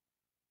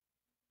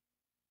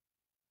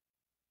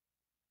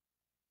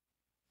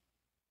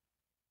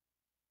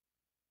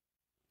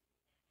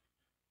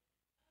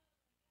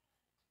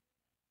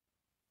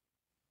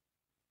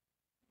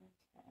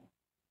 Okay.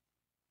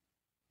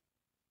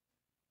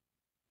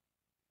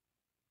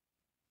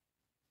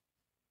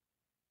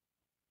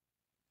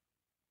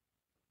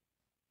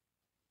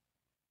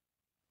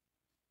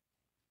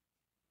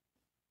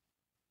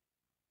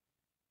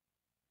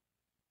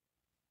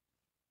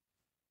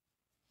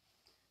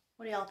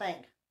 What do y'all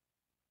think?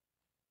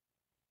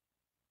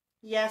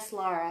 Yes,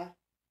 Laura.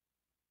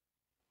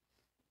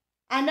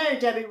 I know,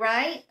 Debbie,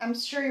 right? I'm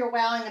sure you're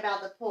wowing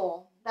about the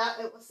pool.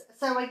 That it was,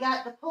 so we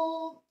got the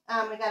pool,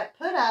 we got it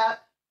put up.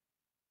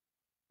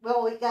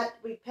 Well,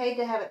 we paid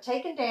to have it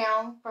taken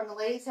down from the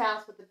lady's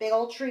house with the big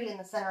old tree in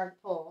the center of the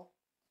pool.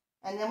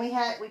 And then we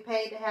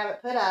paid to have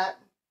it put up.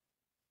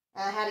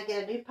 And I had to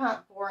get a new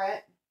pump for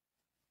it.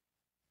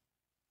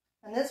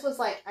 And this was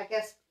like, I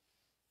guess,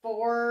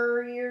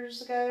 4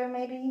 years ago,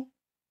 maybe.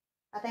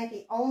 I think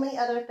the only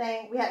other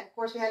thing, of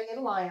course, we had to get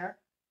a liner.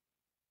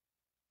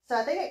 So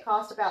I think it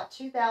cost about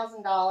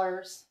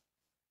 $2,000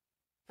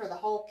 for the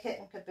whole kit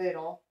and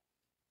caboodle.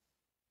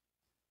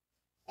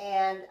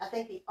 And I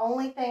think the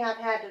only thing I've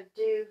had to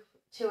do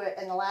to it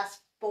in the last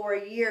 4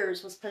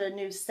 years was put a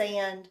new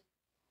sand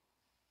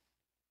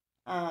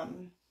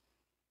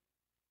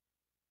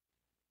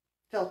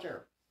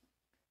filter.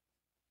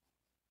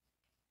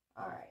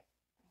 All right.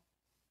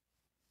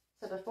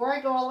 So before I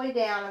go all the way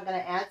down, I'm going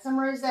to add some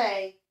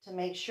rosé to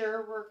make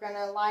sure we're going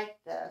to like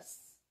this.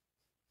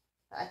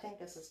 I think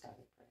this is going to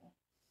be pretty.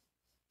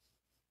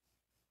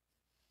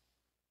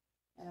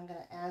 And I'm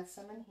going to add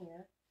some in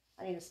here.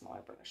 I need a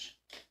smaller brush.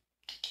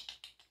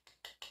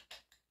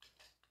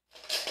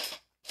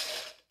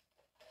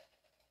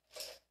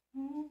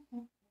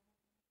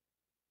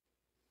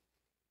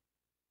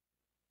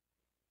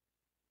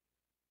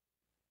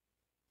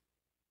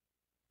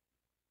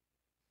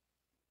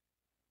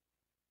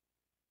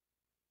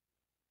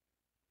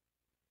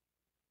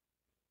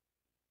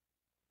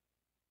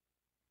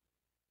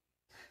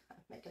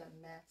 making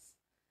a mess.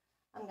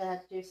 I'm going to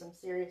have to do some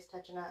serious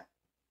touching up.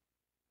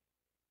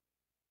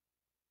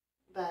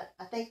 But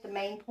I think the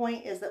main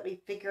point is that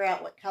we figure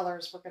out what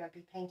colors we're going to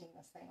be painting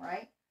this thing,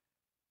 right?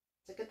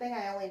 It's a good thing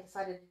I only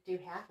decided to do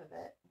half of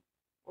it,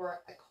 or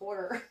a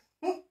quarter.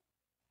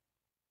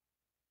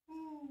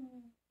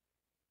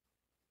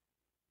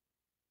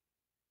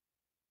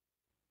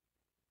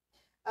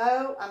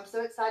 Oh, I'm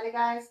so excited,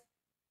 guys.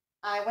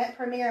 I went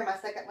premiere in my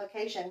second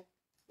location.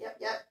 Yep.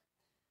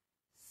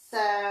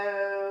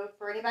 So,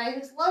 for anybody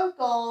who's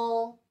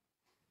local,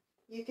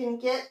 you can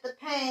get the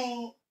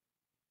paint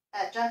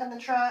at Junk in the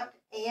Trunk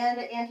and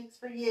at Antiques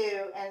for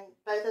You, and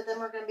both of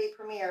them are going to be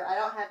premiere. I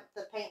don't have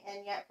the paint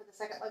in yet for the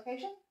second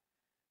location,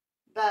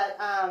 but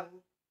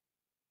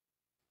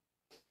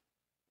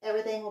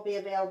everything will be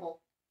available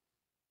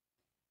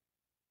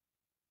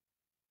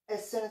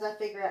as soon as I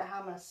figure out how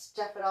I'm going to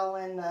stuff it all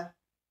in the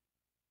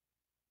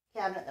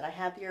cabinet that I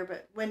have here.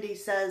 But Wendy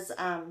says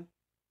I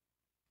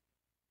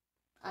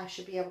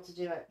should be able to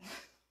do it.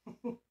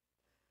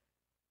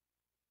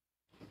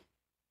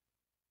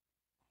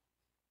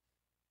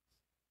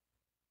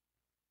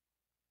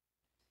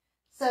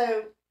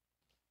 So,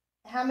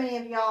 how many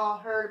of y'all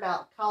heard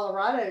about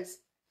Colorado's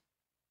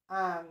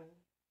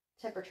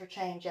temperature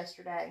change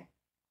yesterday?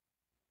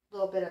 A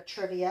little bit of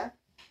trivia.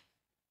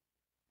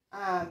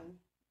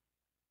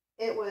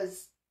 It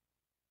was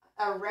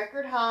a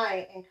record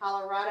high in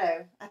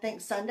Colorado, I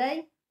think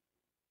Sunday.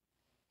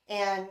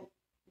 And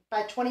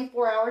by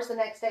 24 hours the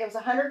next day, it was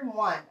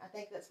 101. I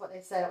think that's what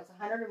they said. It was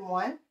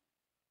 101.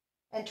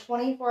 And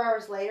 24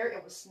 hours later,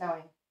 it was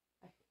snowing.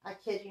 I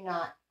kid you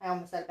not. I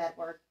almost said a bad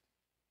word.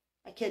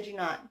 I kid you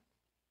not.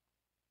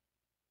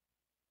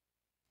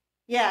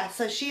 Yeah,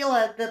 so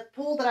Sheila, the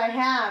pool that I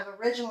have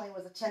originally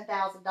was a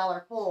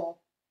 $10,000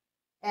 pool.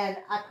 And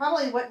I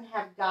probably wouldn't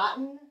have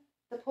gotten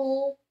the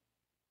pool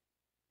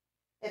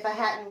if I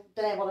hadn't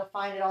been able to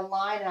find it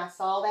online, and I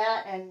saw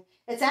that. And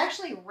it's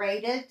actually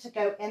rated to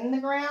go in the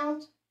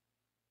ground.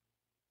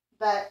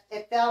 But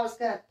if I was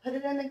going to put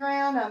it in the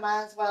ground, I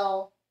might as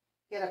well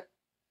get an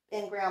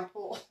in-ground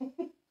pool.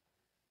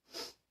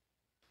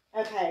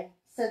 Okay,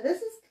 so this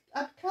is,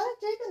 I'm kind of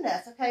digging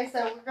this. Okay,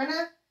 so we're going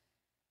to,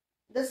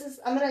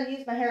 I'm going to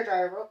use my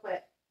hairdryer real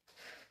quick.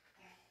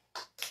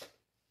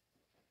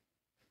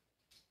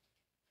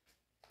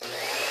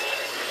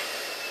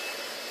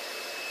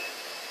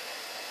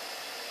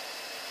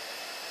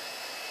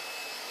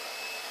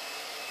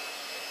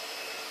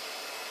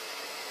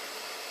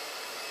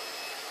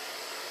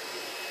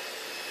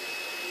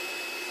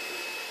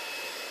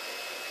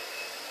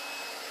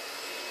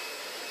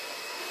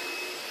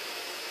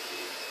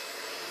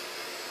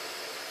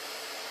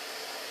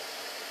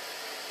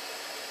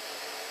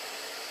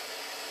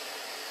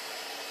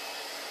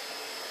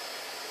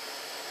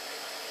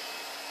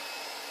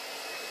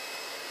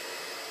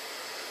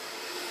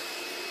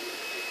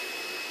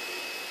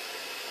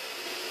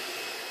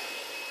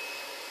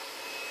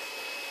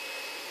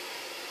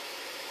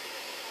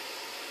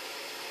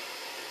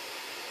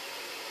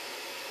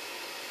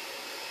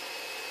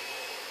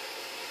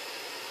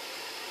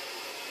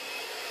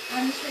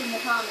 I'm just reading the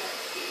comments.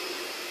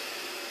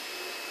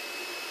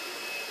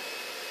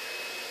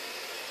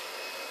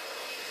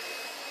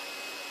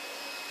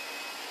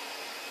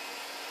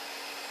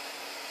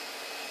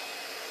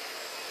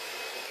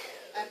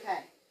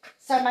 Okay,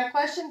 so my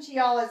question to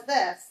y'all is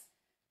this.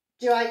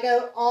 Do I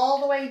go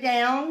all the way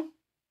down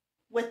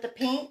with the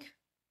pink?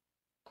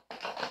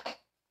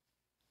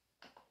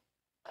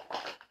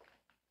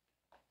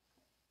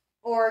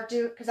 Or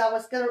because I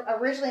was going to,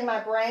 originally in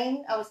my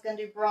brain, I was going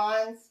to do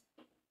bronze,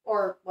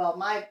 or, well,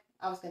 I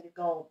was going to do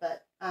gold,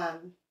 but,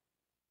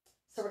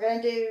 so we're going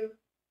to do,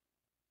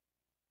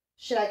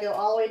 should I go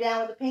all the way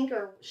down with the pink,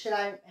 or should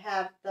I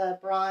have the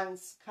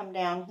bronze come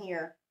down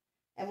here?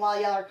 And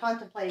while y'all are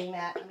contemplating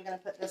that, I'm going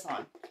to put this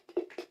on.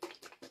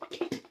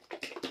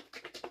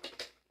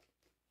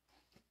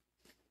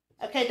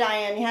 Okay,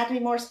 Diane, you have to be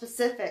more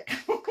specific.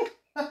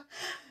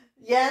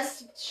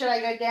 Yes, should I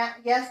go down?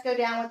 Yes, go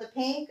down with the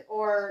pink,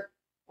 or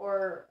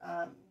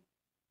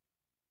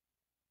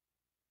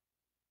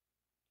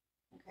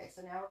okay,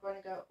 so now we're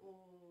going to go, ooh,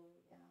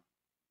 yeah.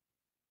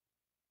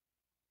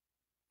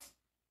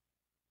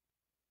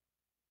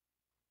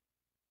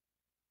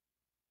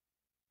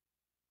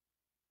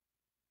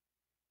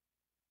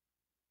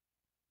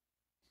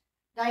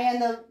 Diane,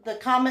 the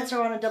comments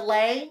are on a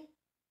delay.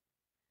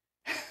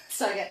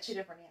 So I got two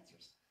different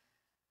answers.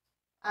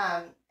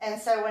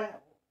 And so when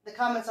the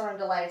comments are on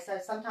delay, so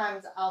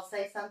sometimes I'll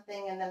say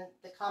something and then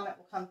the comment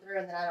will come through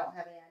and then I don't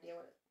have any idea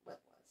what it was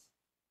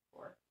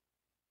for.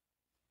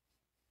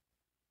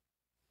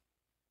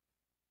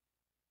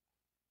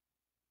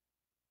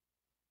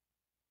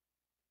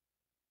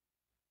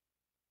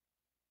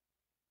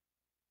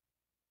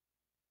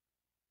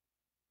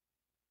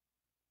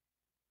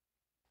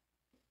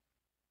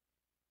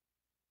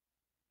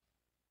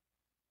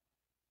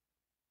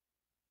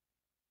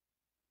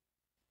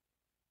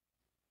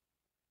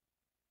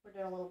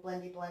 We're doing a little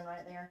blendy blend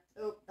right there.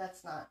 Oh,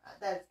 that's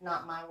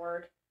not my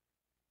word.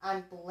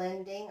 I'm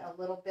blending a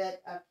little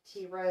bit of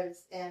tea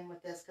rose in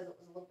with this because it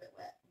was a little bit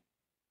wet.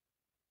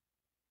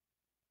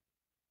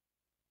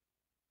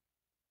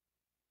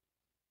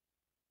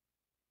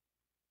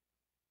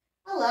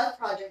 I love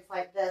projects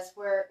like this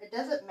where it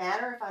doesn't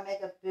matter if I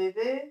make a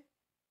boo-boo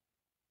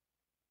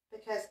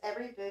because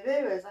every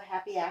boo-boo is a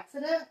happy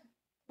accident.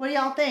 What do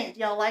y'all think?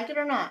 Do y'all like it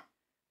or not?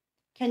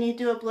 Can you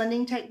do a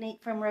blending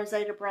technique from rose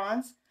to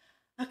bronze?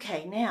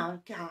 Okay,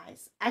 now,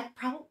 guys,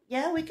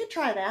 yeah, we could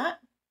try that.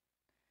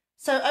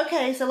 So,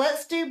 okay, so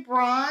let's do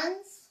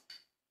bronze.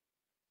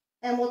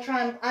 And we'll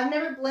try, I've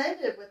never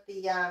blended with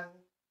the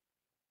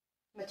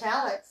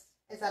metallics.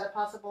 Is that a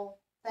possible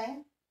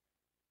thing?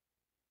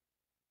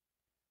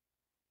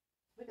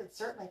 We could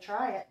certainly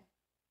try it.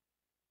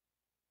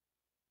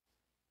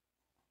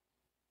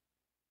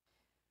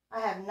 I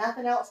have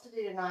nothing else to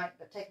do tonight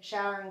but take a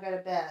shower and go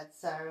to bed.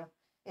 So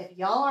if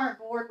y'all aren't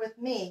bored with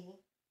me,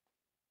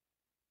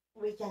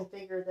 we can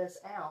figure this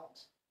out.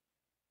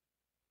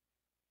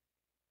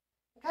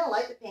 I kind of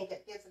like the pink.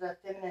 It gives it a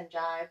feminine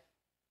jive.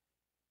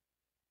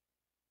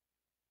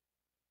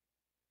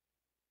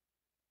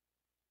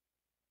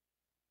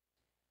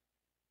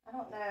 I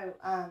don't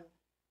know.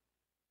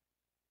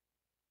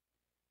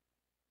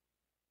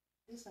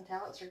 These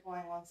metallics are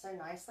going on so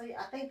nicely.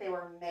 I think they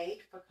were made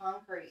for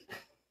concrete.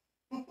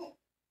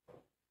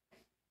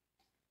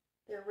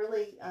 They're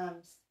really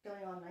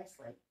going on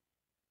nicely.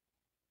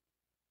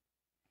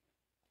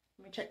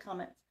 Let me check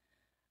comments.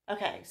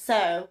 Okay,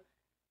 so,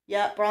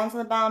 yep, bronze on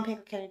the bottom,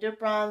 pink. Can you do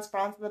bronze?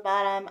 Bronze on the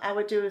bottom. I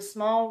would do the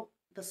small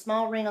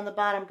ring on the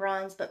bottom,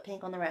 bronze, but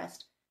pink on the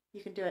rest.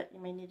 You can do it.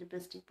 You may need a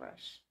bisty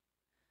brush.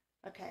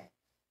 Okay,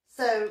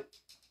 so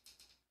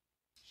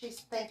she's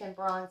thinking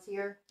bronze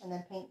here and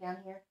then pink down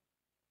here.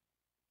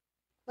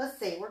 Let's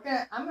see.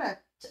 I'm gonna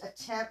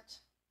attempt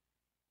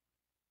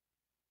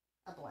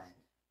a blend.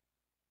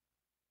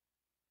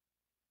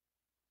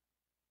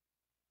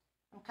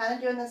 I'm kind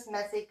of doing this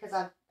messy because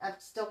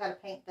I've still got to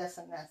paint this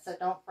and this, so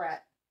don't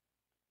fret.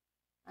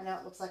 I know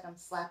it looks like I'm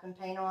slapping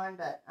paint on,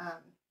 but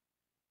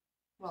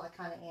well, I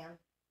kind of am.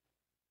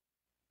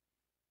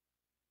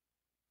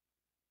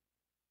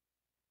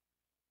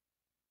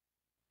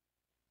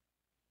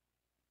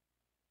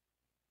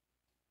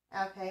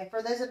 Okay,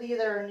 for those of you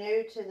that are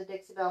new to the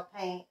Dixie Belle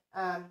paint,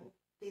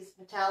 these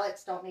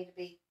metallics don't need to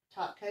be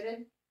top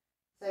coated.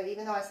 So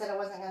even though I said I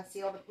wasn't going to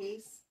seal the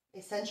piece,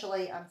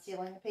 essentially I'm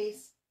sealing the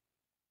piece.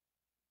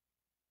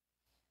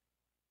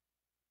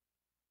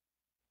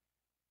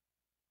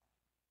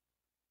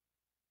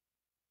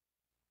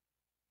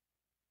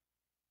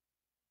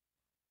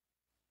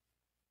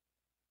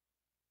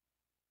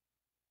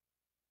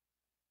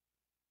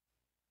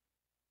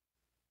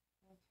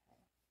 Okay,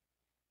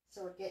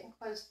 so we're getting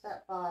close to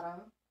that bottom.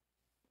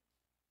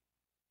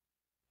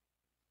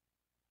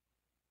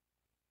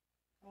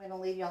 I'm going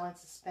to leave y'all in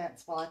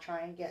suspense while I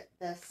try and get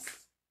this.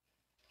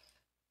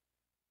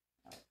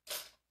 I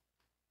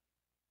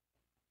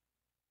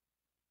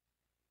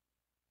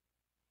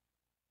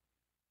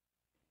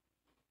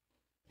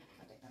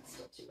think that's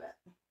still too wet.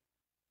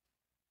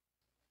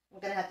 I'm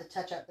going to have to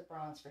touch up the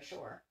bronze for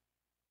sure.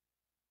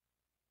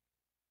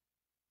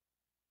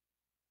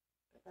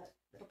 But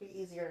it'll be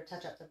easier to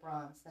touch up the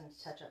bronze than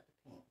to touch up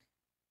the pink.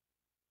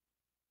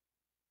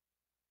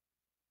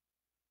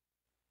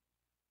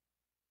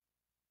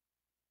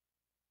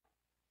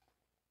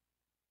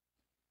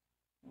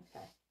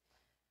 Okay.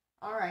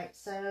 All right,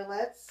 so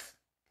let's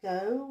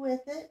go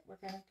with it. We're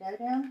going to go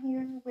down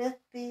here with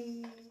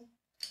the,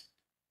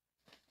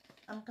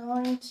 I'm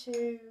going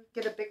to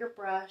get a bigger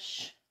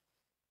brush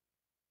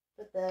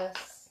for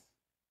this.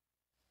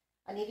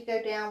 I need to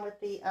go down with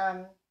the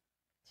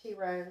tea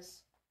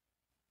rose.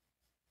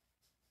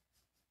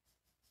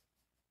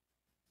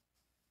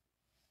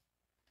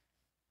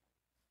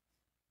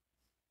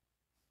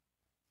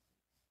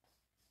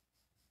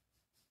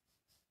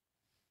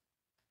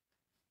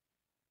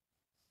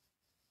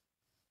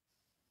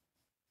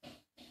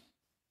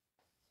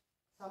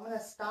 So I'm going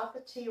to stop the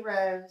tea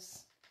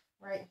rose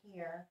right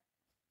here,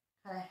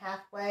 kind of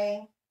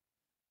halfway.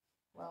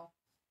 Well,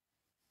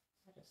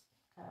 I just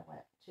kind of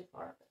went too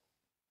far.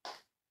 But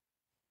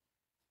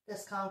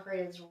this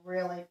concrete is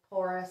really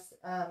porous.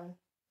 Lots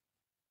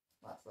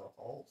of little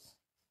holes.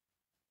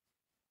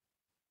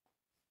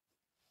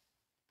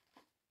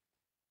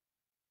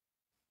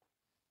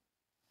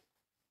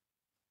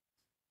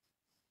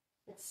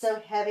 It's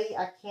so heavy,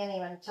 I can't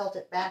even tilt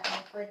it back. I'm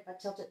afraid if I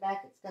tilt it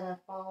back, it's going to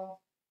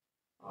fall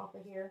off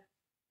of here.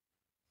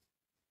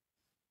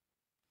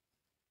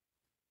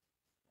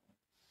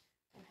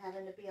 I'm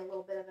having to be a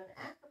little bit of an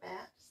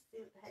acrobat to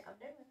see what the heck I'm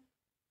doing.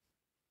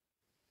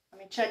 Let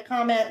me check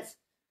comments.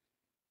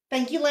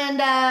 Thank you,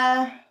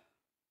 Linda.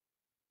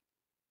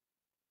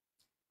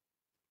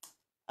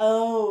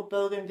 Oh,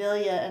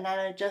 bougainvillea, and I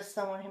know just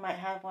someone who might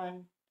have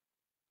one.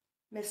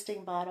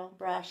 Misting bottle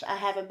brush. I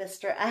have a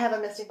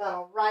misting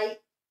bottle right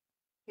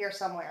here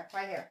somewhere,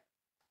 right here.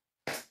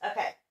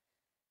 Okay.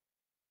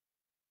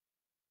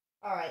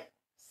 All right.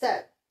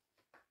 So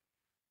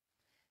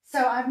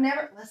I've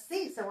never. Let's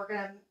see. So we're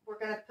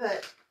gonna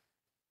put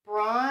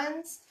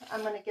bronze,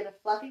 I'm going to get a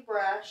fluffy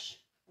brush.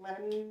 I'm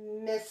going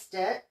to mist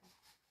it.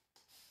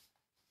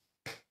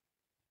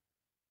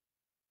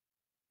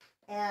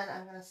 And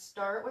I'm going to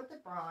start with the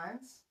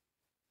bronze.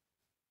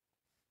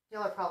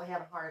 Y'all are probably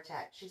having a heart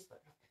attack. She's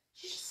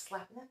just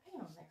slapping that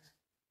paint on there.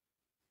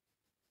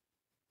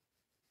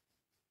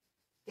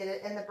 Get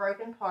it in the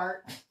broken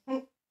part.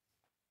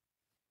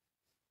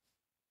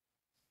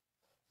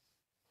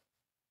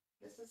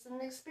 This is an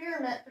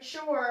experiment for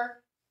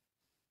sure.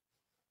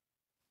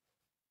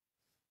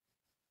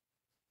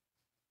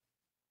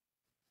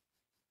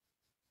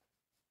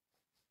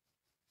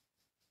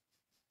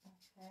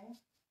 Okay.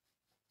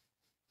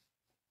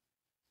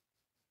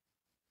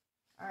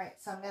 All right,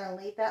 so I'm going to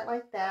leave that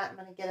like that. I'm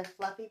going to get a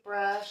fluffy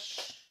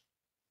brush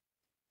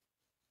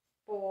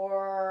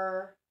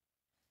for,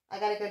 I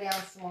got to go down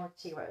some more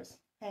tea rose.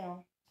 Hang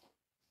on.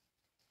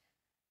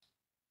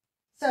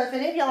 So if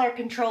any of y'all are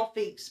control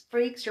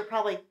freaks, you're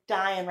probably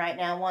dying right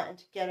now wanting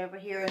to get over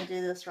here and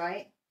do this,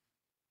 right?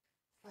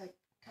 Like,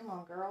 come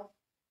on, girl.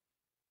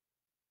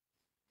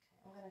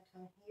 Okay, I'm going to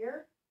come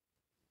here.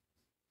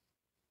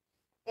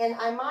 And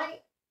I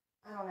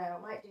don't know,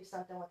 I might do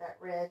something with that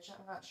ridge.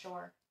 I'm not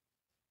sure.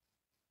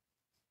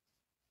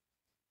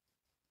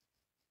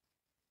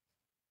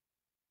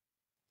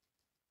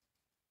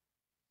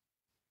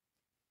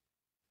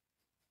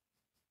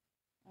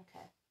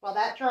 Okay, well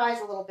that dries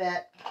a little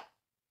bit.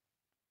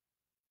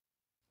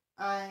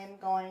 I'm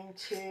going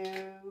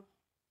to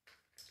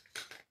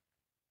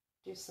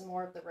do some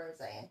more of the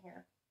rosé in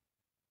here.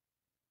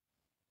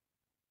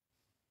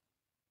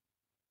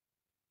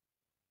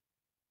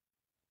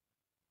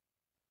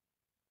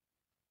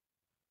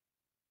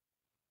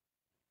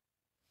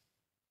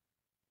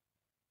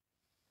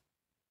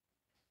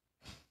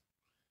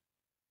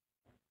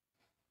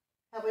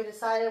 Have we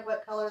decided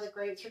what color the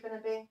grapes are going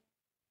to be?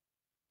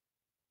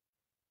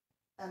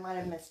 I might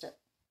have missed it.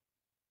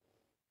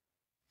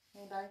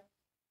 Anybody?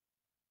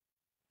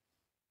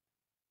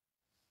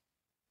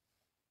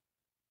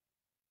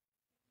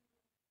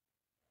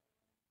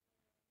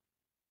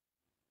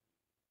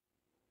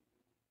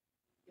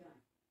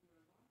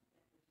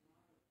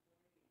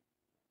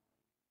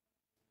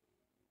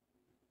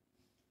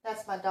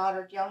 That's my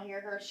daughter. Do y'all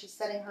hear her? She's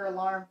setting her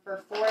alarm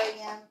for 4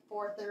 a.m.,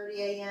 4:30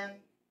 a.m.,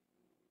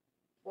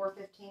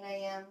 4:15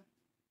 a.m.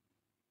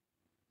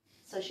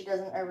 so she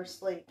doesn't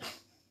oversleep.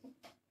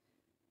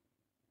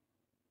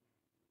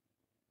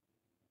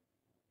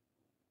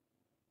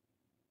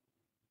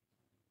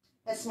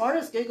 As smart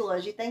as Google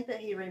is, you think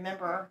that he'd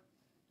remember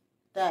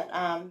that,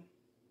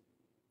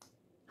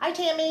 hi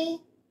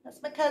Tammy,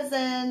 that's my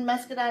cousin,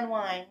 muscadine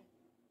wine.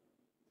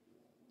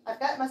 I've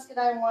got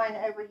muscadine wine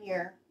over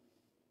here.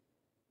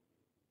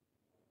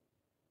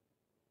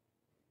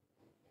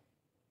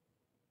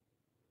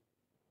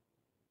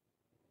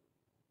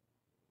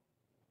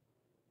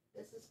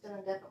 This is going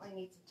to definitely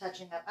need some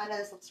touching up. I know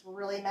this looks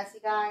really messy,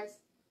 guys,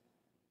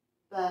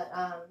 but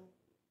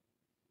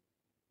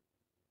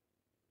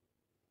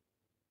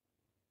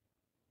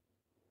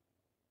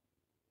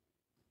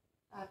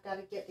I've got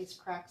to get these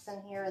cracks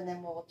in here, and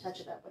then we'll touch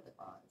it up with the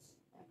bronze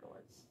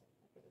afterwards,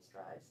 after this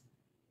dries.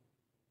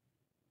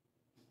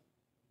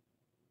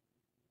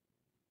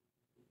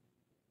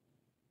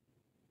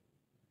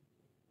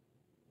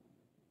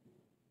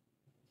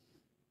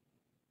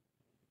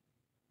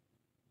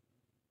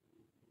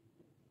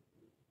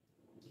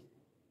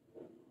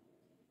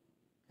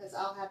 Because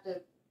I'll have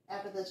to,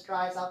 after this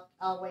dries,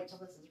 I'll wait till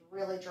this is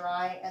really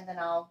dry, and then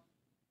I'll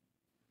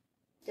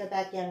go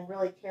back in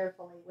really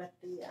carefully with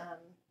the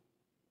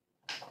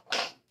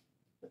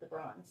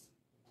bronze.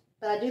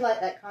 But I do like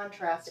that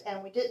contrast,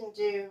 and we didn't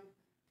do,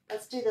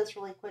 let's do this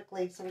really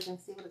quickly so we can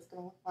see what it's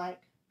going to look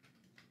like.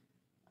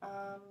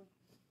 I'm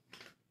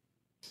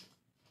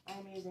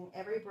using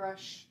every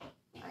brush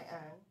I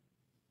own.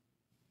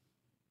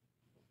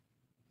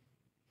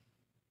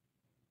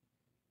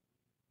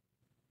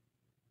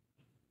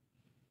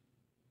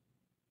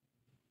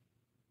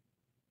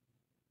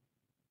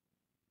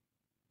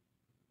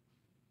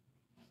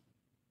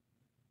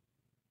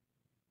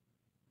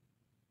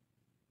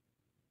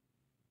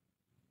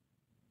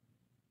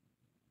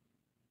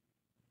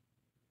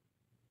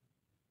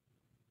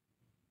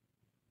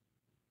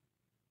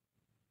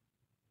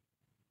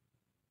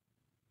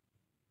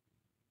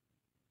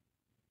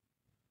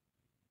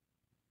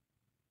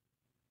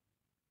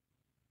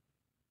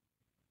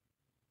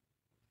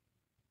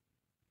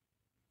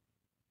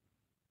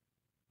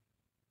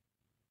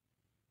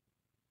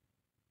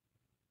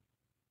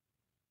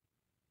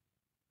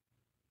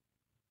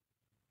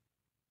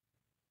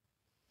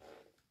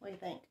 What do you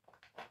think?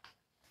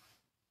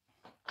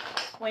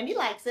 Wendy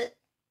likes it.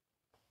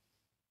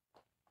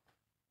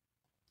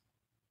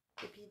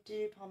 If you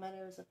do,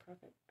 palmetto is a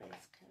perfect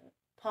base coat.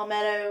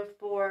 Palmetto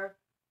for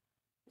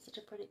such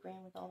a pretty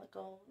green with all the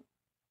gold.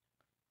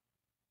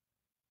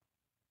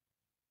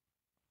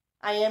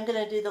 I am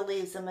going to do the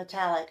leaves in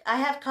metallic. I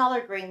have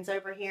collard greens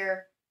over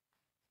here.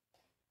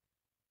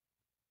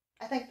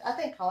 I think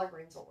collard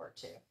greens will work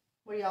too.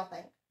 What do y'all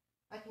think?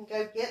 I can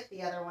go get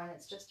the other one.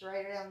 It's just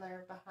right down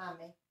there behind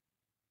me.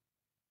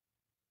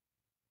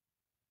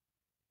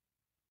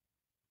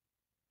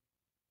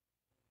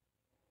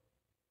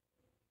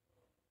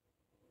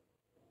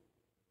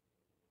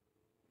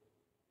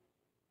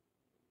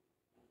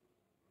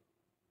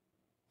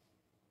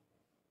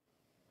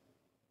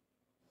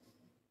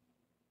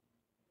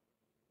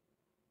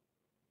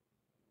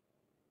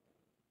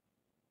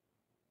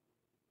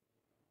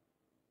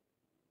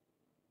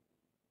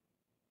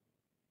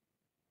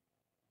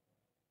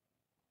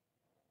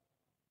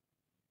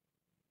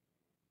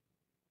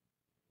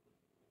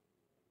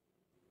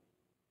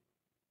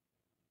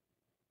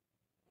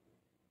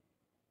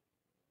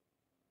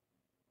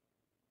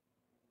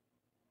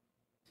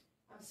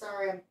 I'm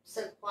sorry, I'm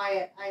so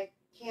quiet. I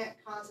can't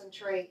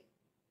concentrate.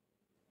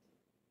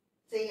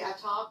 See, I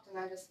talked and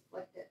I just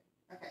flicked it.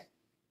 Okay.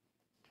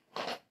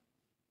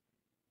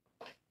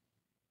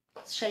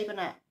 It's shaping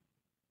up.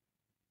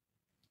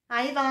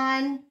 Hi,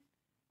 Yvonne.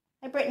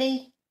 Hi,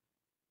 Brittany.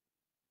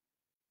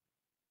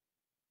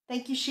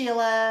 Thank you,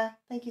 Sheila.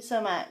 Thank you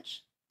so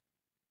much.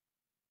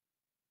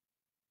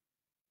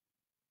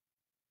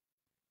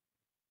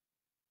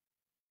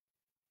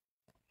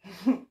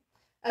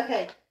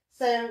 Okay,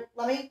 so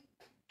let me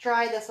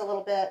dry this a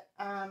little bit,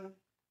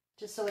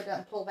 just so it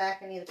doesn't pull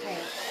back any of the paint.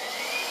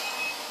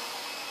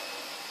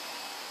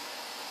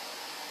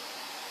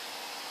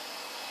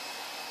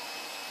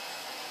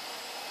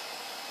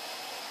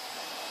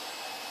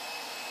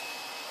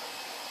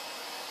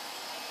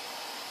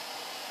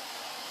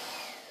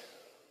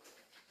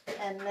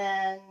 And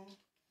then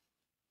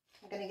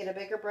I'm going to get a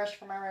bigger brush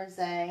for my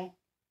rosé.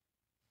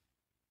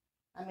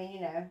 I mean,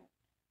 you know,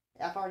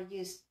 I've already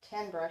used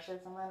 10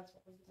 brushes. I might as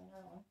well use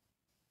another one.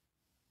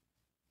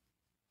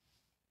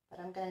 But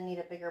I'm going to need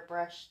a bigger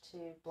brush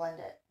to blend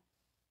it.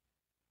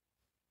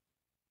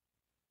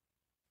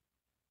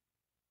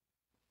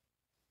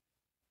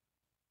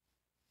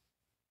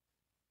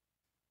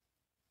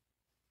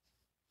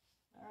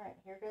 All right,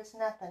 here goes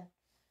nothing.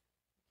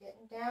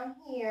 Getting down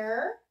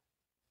here.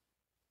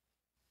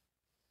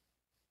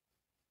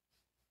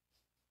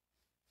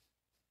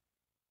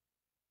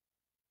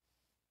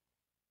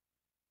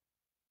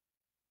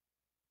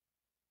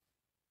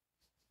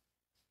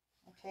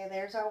 Okay,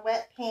 there's our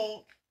wet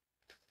pink.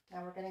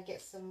 Now we're going to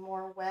get some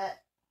more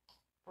wet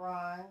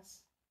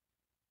bronze.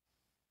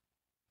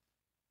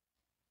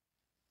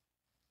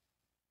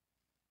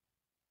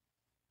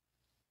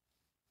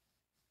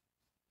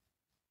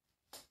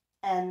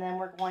 And then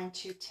we're going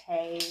to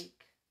take,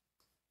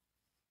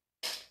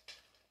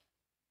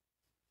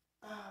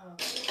 I'm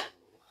just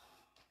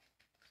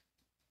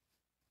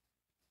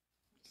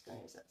going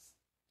to use this.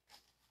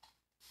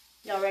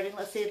 Y'all ready?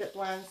 Let's see if it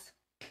blends.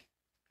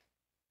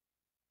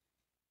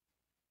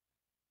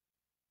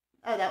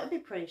 Oh, that would be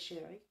pretty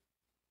sugary.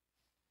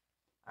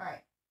 All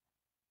right.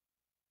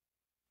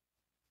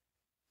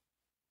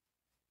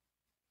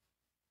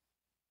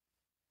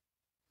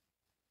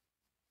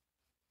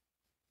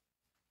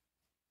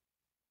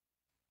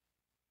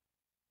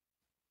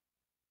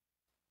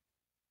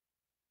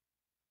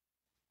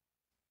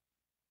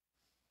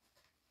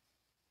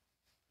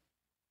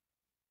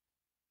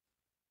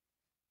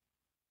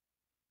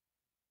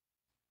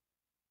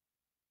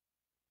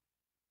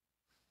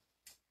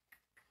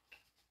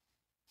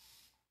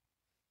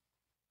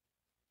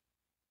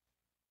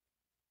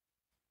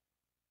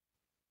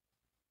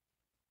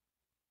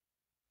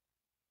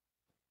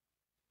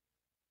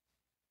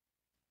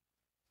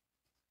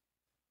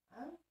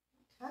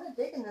 I'm kind of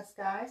digging this,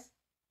 guys.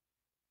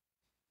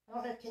 I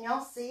don't know, can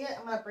y'all see it?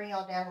 I'm going to bring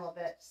y'all down a little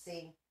bit to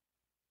see.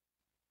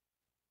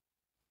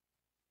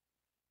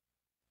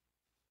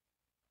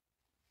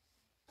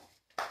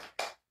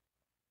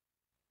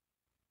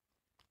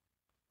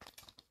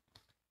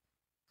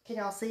 Can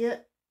y'all see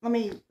it? Let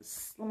me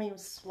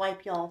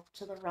swipe y'all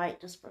to the right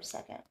just for a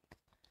second.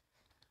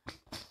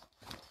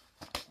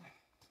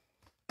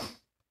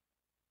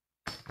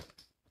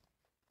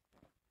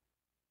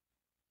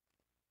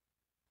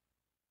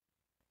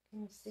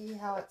 Can you see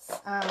how it's,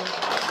 can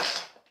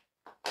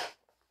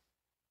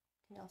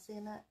y'all see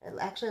that? It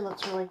actually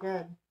looks really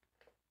good.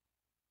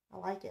 I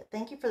like it.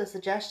 Thank you for the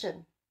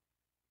suggestion.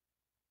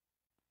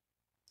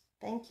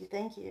 Thank you,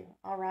 thank you.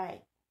 All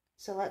right,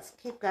 so let's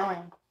keep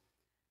going.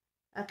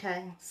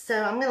 Okay,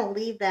 so I'm going to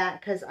leave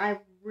that because I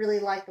really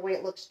like the way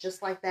it looks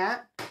just like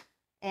that.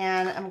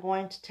 And I'm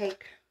going to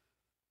take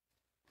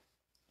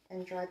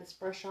and dry this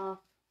brush off.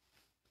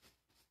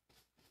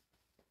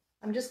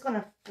 I'm just going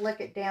to flick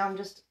it down.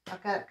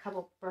 I've got a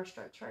couple brush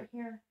strokes right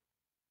here.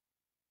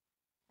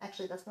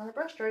 Actually, that's not a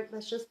brush stroke.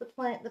 That's just the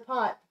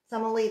pot. So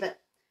I'm going to leave it.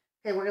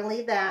 Okay, we're going to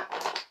leave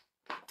that.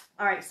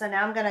 All right, so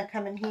now I'm going to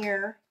come in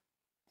here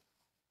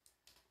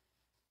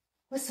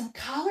with some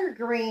collard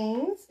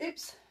greens.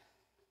 Oops.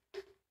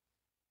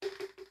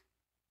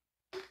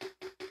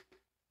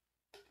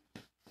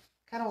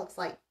 Kind of looks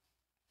like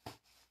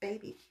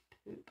baby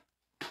poop.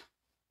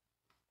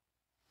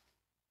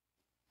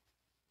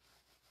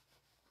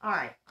 All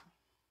right.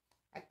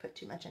 I put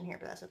too much in here,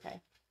 but that's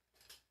okay.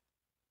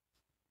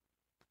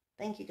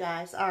 Thank you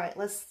guys. All right,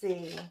 let's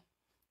see.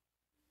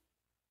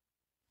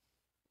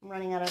 I'm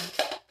running out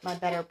of my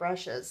better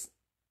brushes,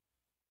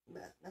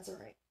 but that's all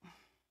right.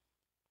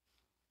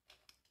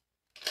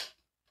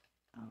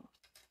 I'll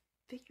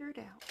figure it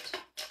out.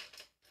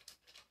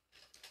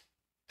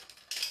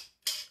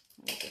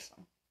 Maybe this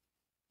one.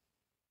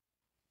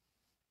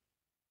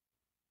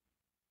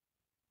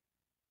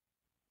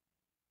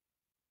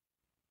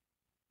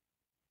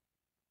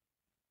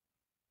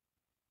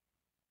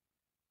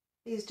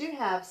 These do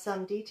have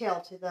some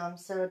detail to them,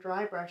 so a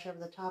dry brush over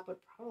the top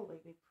would probably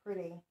be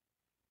pretty.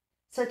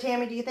 So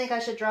Tammy, do you think I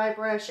should dry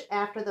brush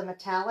after the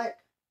metallic?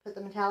 Put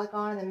the metallic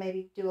on and then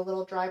maybe do a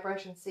little dry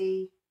brush and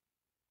see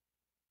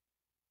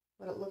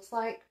what it looks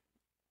like?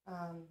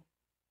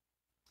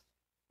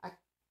 I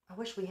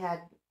wish we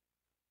had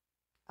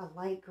a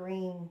light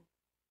green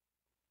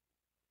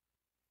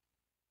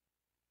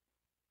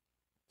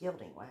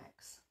gilding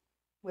wax,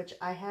 which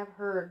I have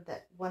heard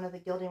that one of the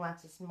gilding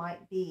waxes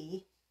might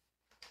be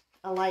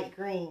a light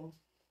green.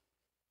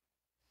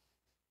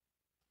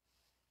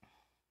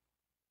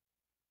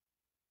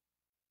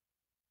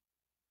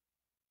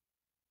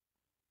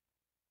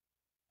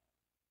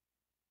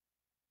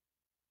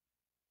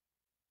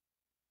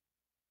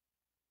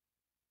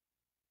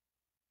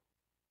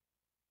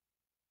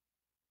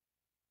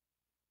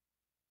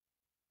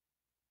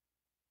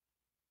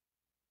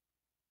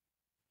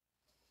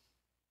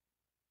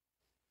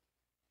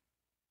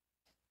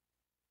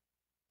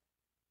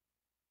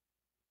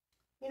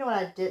 You know what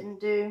I didn't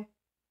do?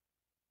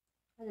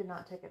 I did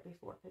not take a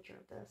before picture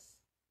of this.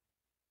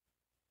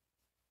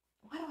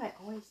 Why do I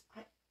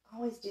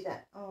always do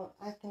that? Oh,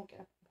 I think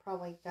I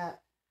probably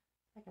got,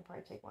 I can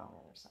probably take one on the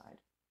other side.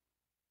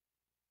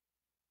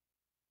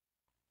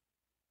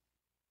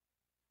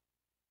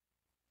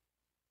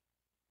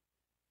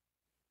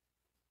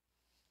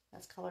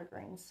 That's color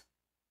greens.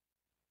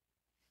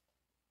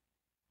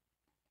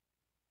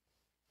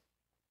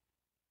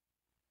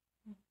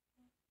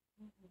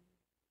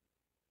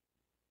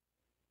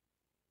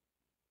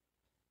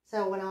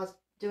 So when I was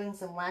doing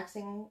some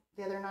waxing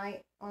the other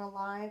night on a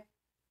live,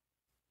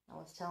 I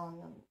was telling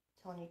you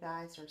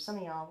guys, or some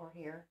of y'all were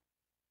here,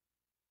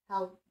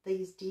 how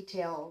this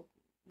detail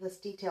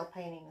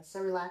painting is so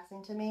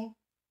relaxing to me.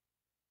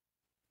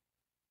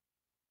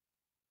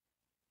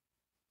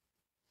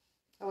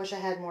 I wish I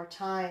had more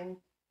time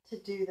to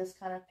do this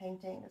kind of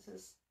painting. This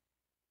is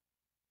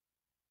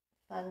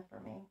fun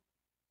for me.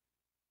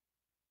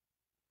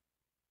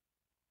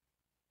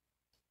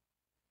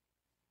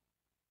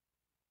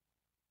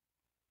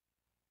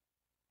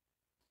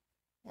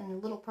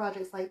 And little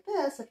projects like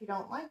this, if you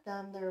don't like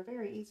them, they're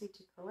very easy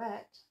to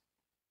correct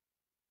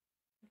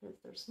because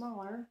they're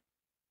smaller.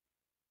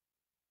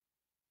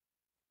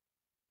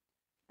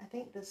 I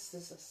think this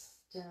is a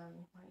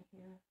stem right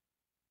here.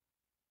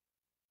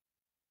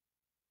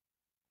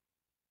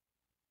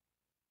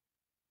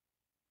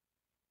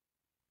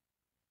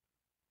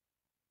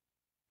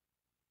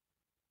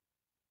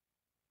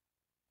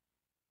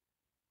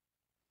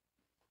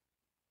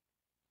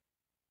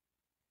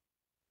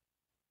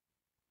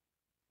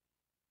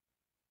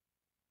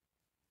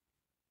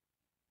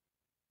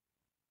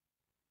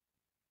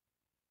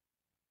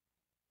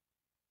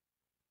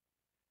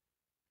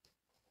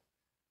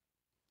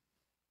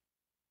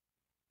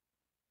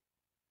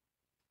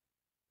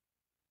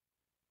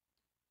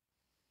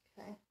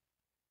 Okay.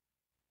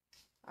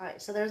 All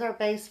right, so there's our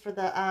base for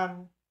the,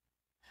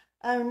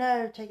 oh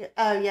no, take it,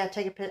 oh yeah,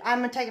 take a picture. I'm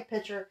gonna take a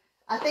picture.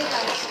 I think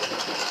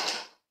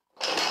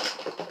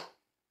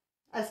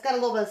it's got a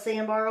little bit of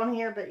sandbar on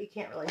here, but you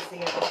can't really see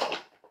it.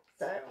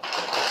 So,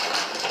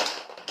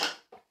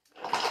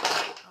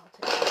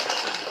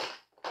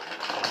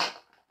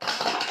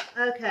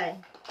 okay,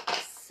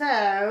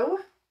 so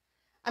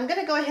I'm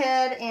gonna go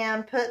ahead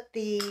and put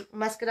the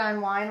muscadine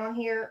wine on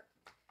here.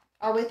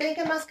 Are we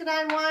thinking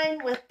muscadine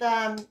wine with,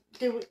 are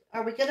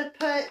we gonna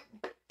put,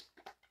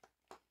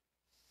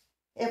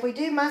 if we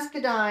do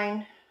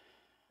muscadine,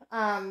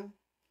 I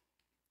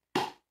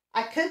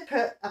could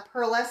put a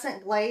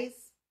pearlescent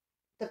glaze,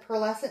 the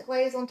pearlescent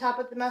glaze on top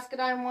of the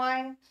muscadine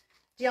wine.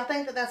 Do y'all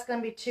think that that's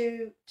going to be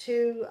too,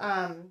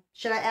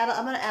 should I add,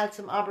 I'm going to add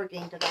some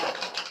aubergine to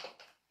that.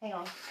 Hang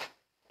on.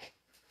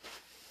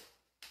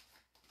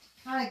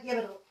 Kind of give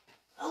it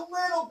a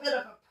little bit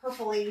of a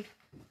purpley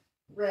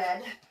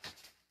red.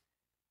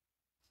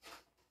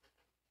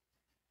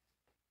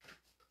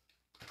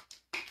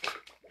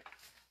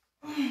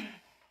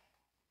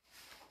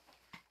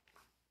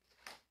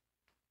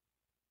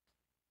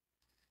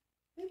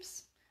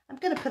 Oops. I'm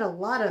going to put a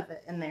lot of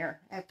it in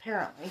there,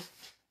 apparently.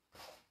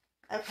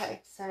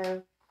 Okay,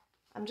 so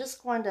I'm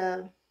just going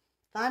to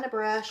find a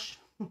brush.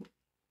 And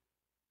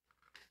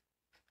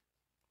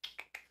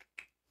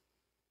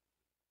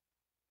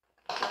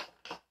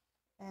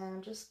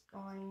I'm just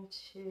going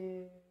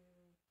to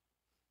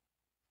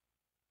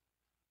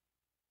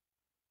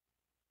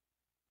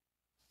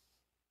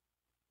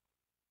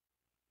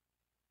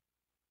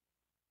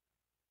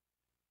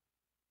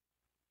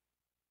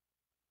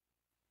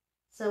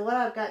so what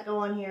I've got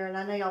going here, and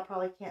I know y'all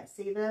probably can't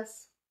see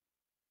this,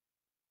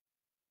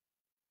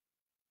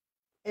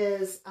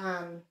 is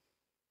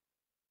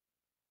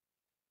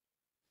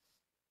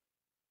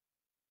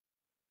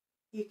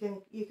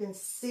you can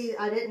see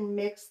I didn't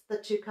mix the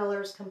two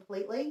colors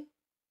completely.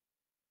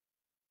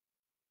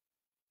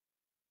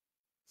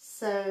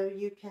 So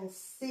you can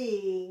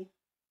see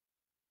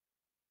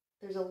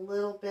there's a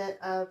little bit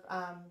of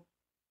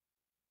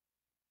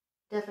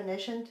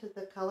definition to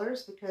the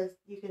colors because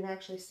you can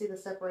actually see the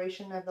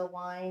separation of the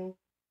wine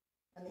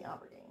and the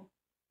aubergine.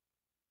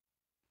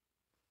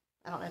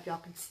 I don't know if y'all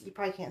can see, you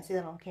probably can't see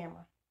that on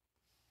camera.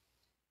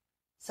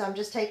 So I'm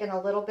just taking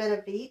a little bit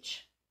of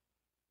each.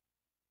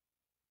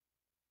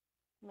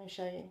 Let me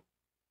show you.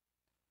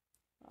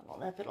 I don't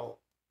know if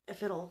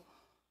it'll,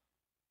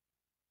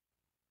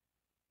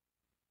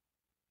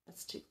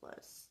 that's too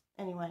close.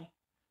 Anyway,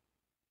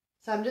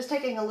 so I'm just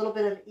taking a little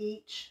bit of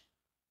each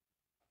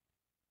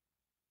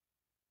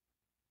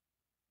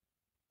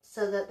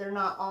so that they're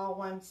not all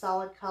one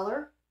solid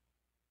color.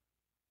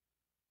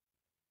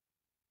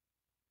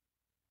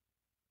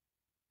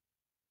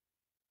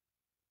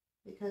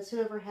 Because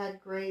whoever had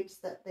grapes,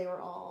 that they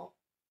were all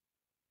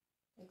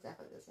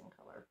exactly the same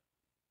color.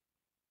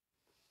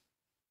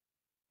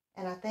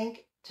 And I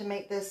think to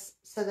make this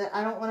so that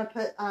I don't want to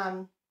put,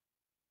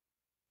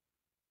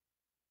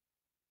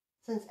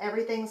 since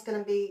everything's going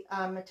to be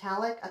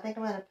metallic, I think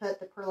I'm going to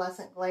put the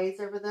pearlescent glaze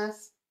over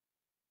this.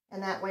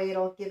 And that way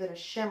it'll give it a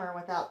shimmer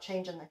without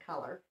changing the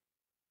color.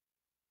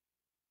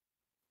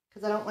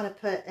 Because I don't want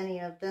to put any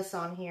of this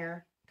on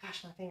here.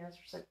 Gosh, my fingers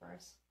are so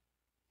gross.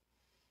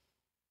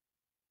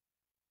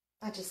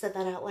 I just said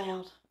that out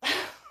loud.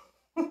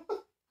 Because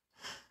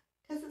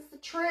it's the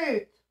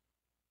truth.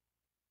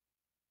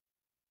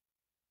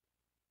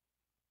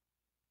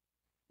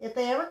 If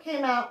they ever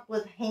came out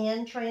with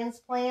hand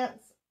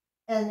transplants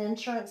and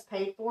insurance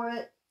paid for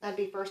it, I'd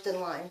be first in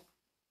line.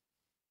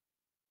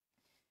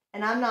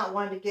 And I'm not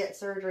one to get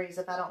surgeries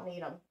if I don't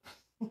need them.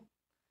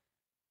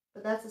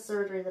 But that's a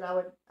surgery that I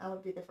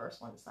would be the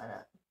first one to sign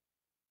up.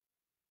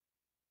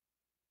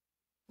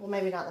 Well,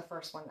 maybe not the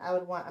first one. I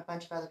would want a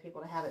bunch of other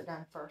people to have it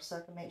done first so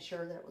I can make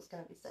sure that it was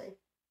going to be safe.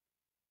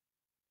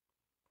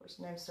 Of course,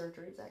 no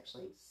surgery is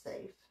actually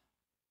safe.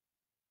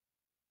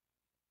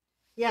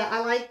 Yeah,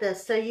 I like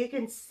this. So you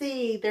can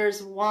see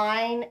there's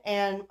wine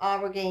and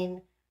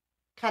aubergine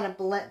kind of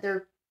blend.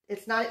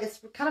 It's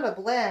kind of a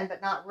blend,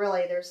 but not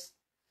really. There's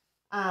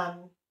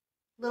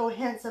little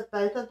hints of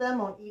both of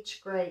them on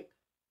each grape.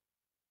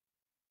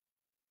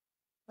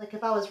 Like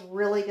if I was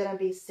really going to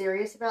be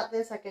serious about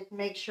this, I could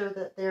make sure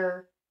that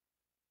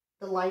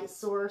the light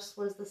source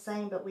was the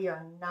same, but we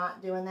are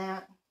not doing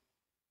that.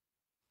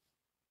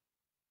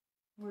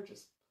 We're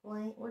just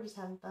playing, we're just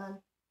having fun.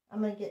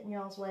 I'm going to get in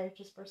y'all's way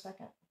just for a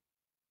second.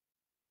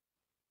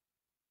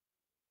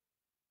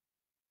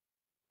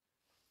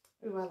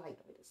 Ooh, I like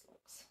the way this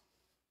looks.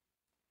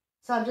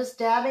 So I'm just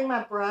dabbing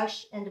my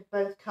brush into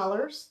both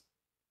colors,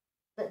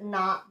 but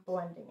not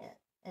blending it,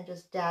 and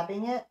just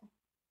dabbing it.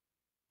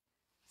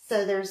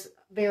 So there's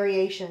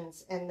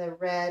variations in the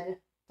red,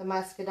 the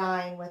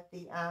muscadine with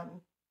the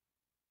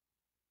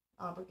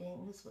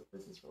aubergine. This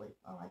is really,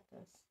 I like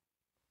this.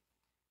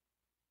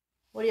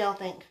 What do y'all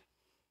think?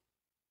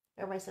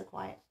 Everybody's so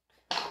quiet.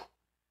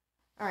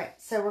 All right,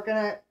 so we're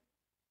gonna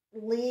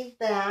leave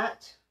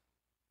that,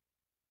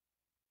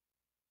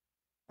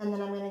 and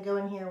then I'm gonna go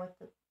in here with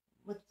the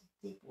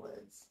deep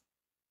woods.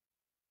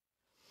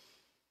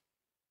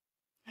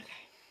 Okay.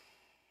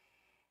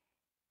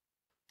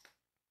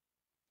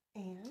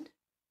 And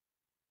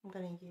I'm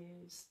going to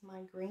use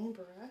my green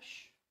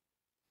brush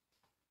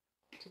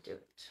to do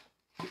it.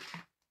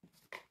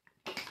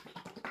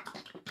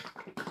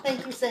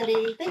 Thank you,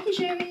 Cindy. Thank you,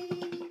 Sherry.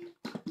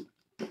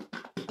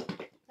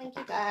 Thank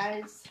you,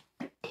 guys.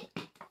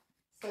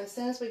 So as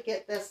soon as we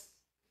get this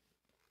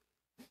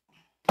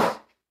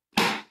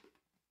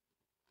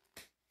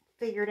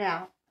figured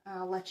out,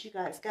 I'll let you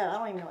guys go. I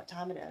don't even know what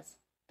time it is.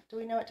 Do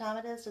we know what time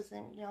it is? Does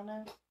y'all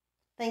know?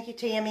 Thank you,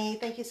 Tammy.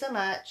 Thank you so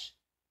much.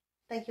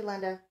 Thank you,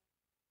 Linda.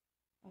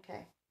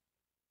 Okay.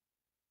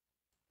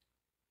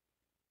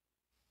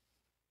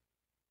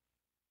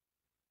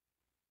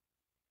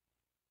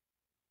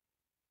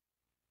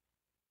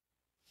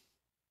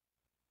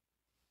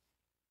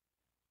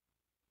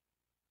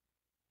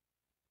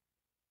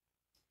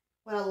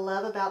 What I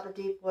love about the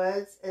deep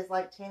woods is,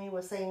 like Tammy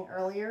was saying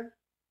earlier,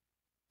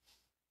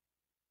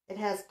 it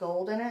has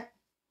gold in it.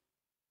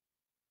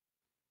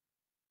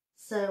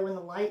 So when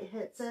the light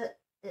hits it,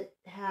 it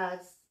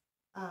has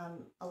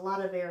a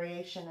lot of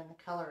variation in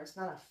the color. It's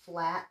not a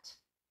flat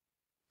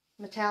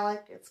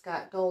metallic. It's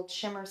got gold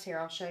shimmers here.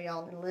 I'll show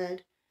y'all in the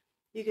lid.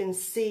 You can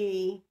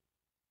see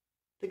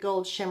the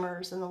gold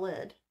shimmers in the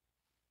lid.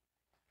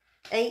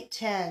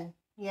 810.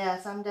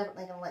 Yes, I'm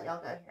definitely going to let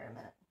y'all go here in a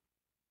minute.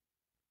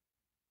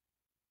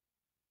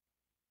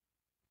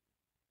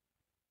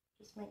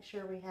 Just make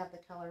sure we have the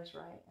colors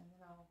right, and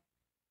then I'll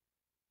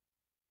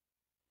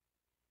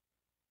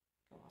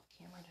go off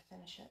camera to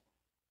finish it.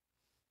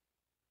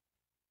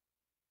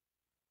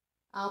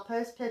 I'll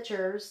post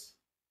pictures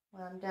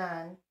when I'm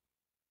done.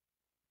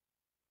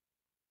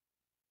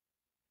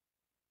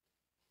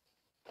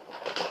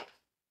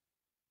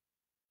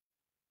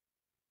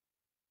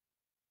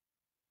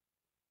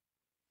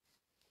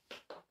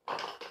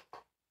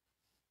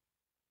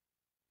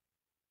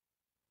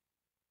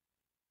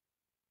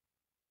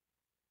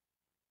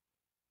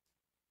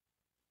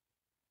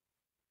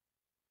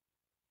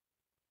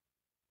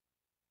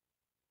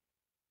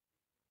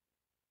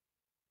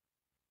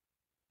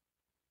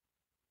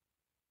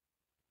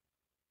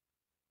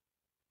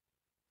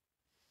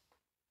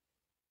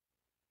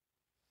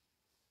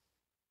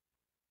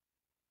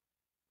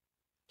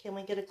 Can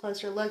we get a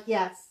closer look?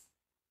 Yes.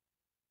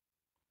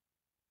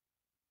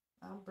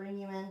 I'll bring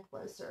you in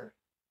closer.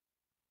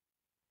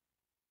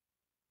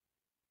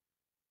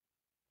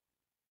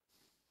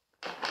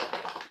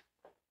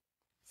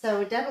 So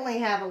we definitely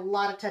have a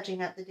lot of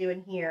touching up to do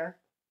in here.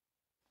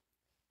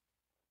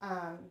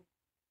 I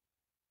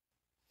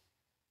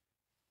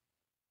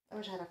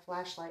wish I had a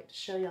flashlight to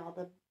show y'all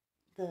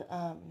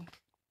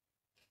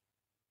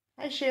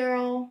hi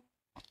Cheryl.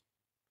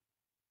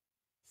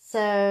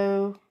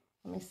 So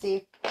let me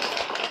see.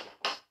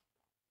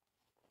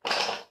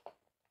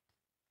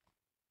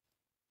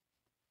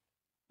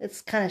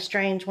 It's kind of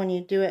strange when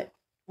you do it,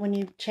 when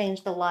you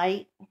change the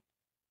light.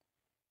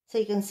 So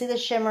you can see the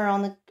shimmer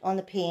on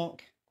the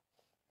pink.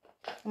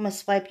 I'm gonna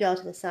swipe y'all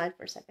to the side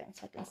for a second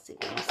so I can see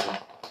what you see.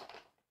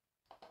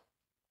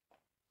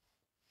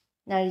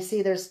 Now you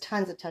see there's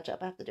tons of touch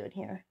up I have to do in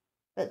here,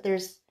 but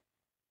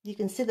you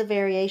can see the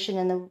variation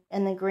in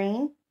the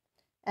green.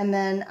 And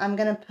then I'm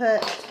gonna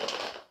put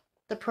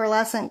the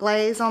pearlescent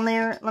glaze on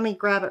there. Let me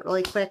grab it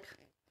really quick.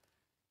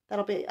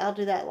 I'll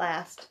do that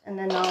last, and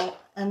then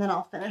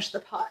I'll finish the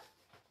pot.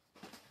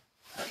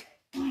 Okay.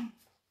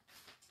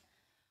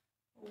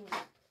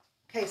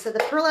 Okay, so the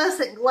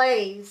pearlescent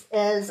glaze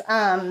is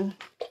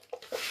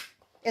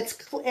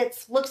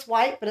it looks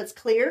white, but it's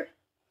clear.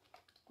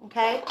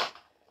 Okay,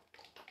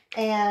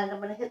 and I'm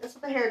gonna hit this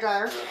with a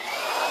hairdryer.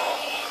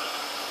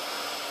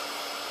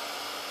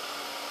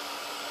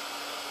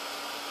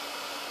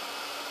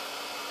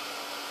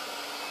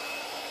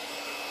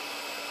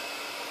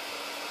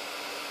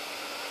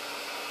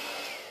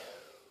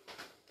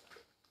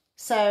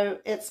 So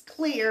it's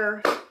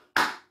clear,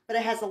 but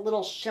it has a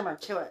little shimmer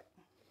to it.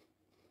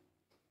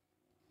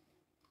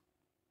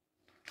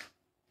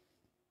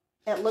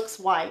 It looks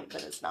white,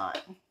 but it's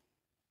not.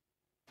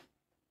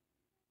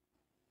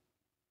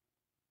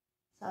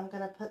 So I'm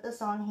going to put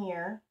this on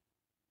here.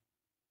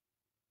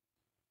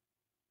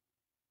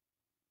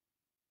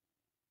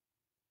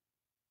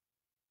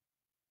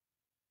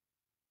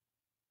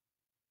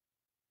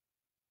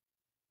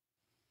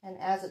 And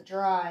as it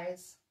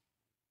dries,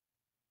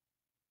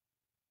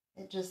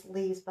 it just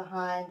leaves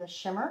behind the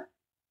shimmer.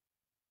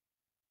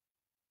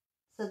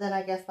 So then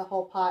I guess the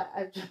whole pot,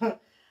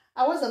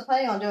 I wasn't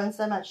planning on doing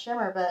so much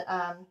shimmer, but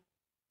I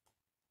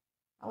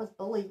was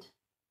bullied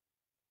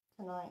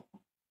tonight.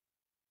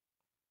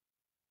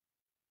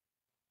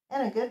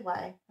 In a good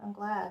way. I'm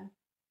glad.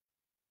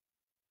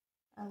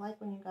 I like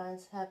when you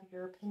guys have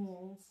your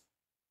opinions.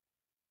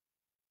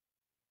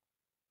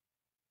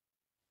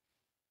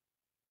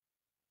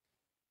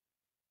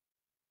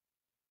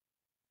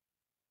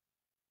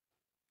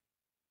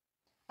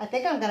 I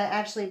think I'm going to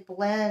actually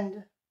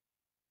blend.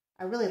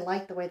 I really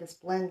like the way this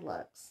blend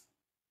looks.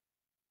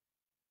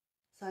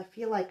 So I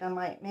feel like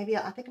I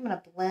think I'm going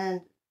to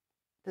blend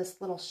this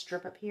little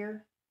strip up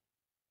here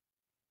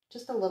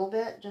just a little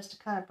bit, just to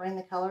kind of bring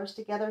the colors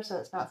together so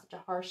it's not such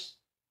a harsh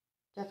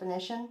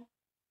definition.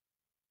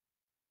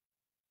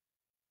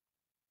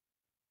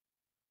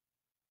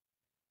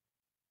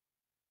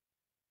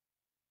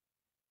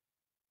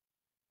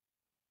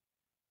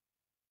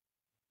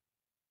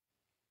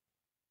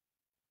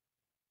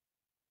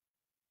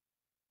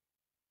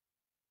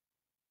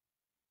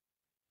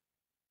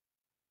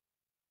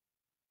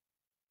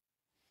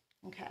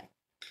 Okay,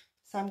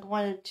 so I'm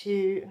going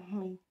to,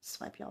 let me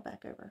swipe y'all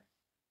back over.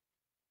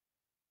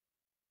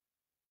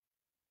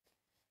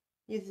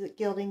 Use the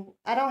gilding.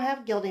 I don't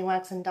have gilding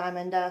wax and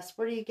diamond dust.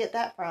 Where do you get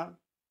that from?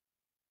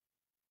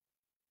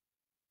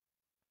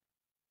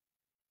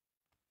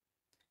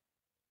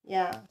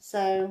 Yeah,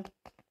 so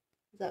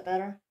is that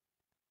better?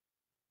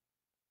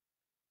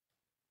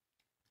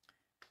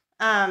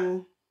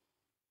 Yeah,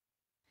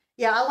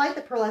 I like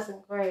the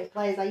pearlescent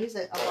glaze. I use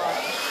it a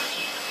lot.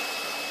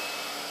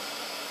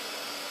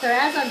 So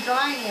as I'm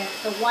drying it,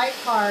 the white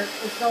part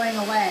is going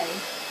away,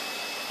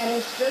 and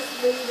it's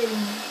just leaving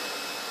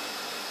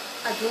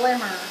a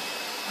glimmer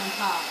on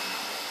top.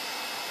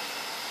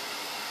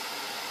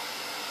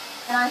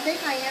 And I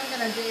think I am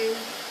going to do,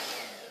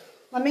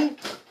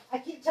 I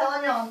keep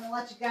telling y'all I'm going to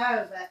let you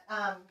go, but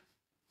I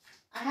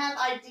have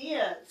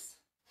ideas.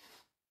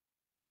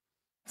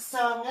 So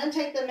I'm going to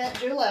take the mint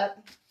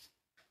julep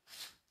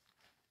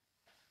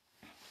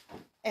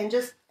and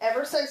just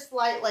ever so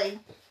slightly.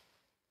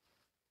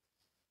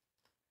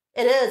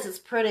 It is, it's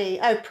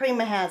pretty. Oh,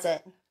 Prima has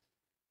it.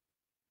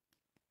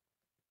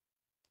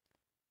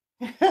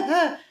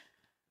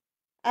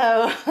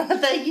 Oh,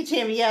 thank you,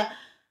 Tammy. Yeah.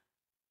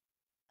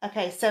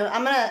 Okay, so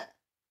I'm going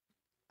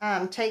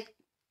to take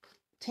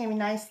Tammy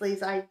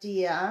Nicely's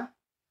idea.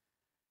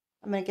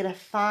 I'm going to get a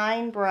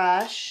fine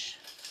brush.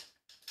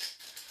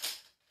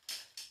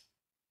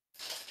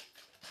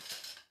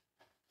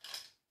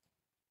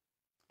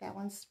 That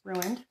one's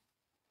ruined.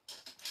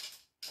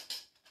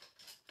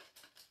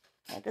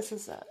 Yeah, this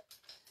is all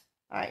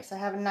right, so I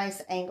have a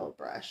nice angled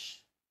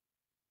brush.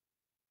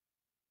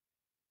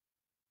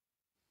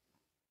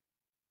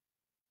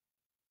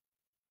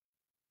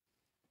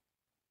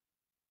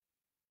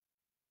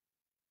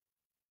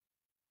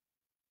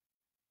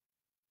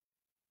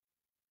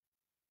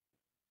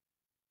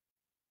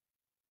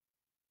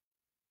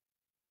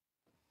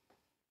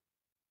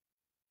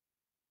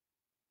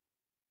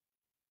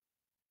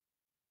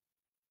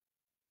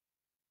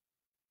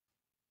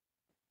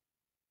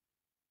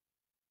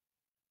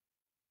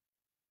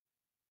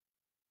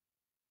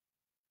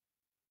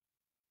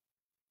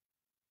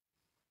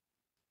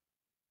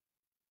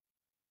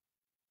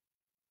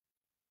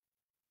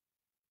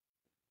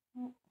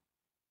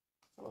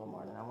 a little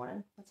more than I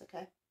wanted. That's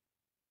okay.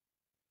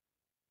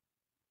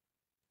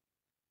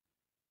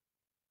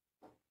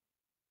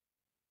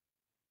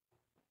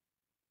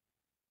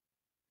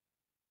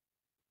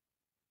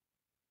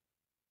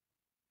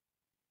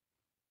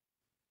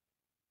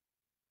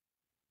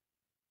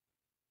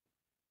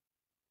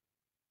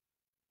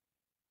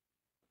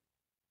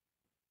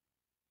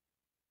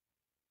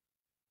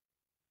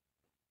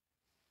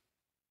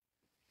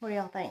 What do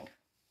y'all think?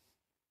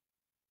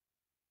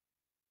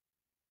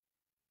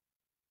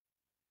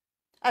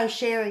 Oh,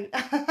 Sherry.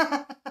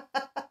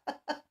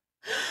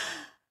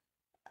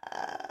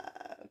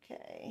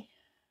 Okay.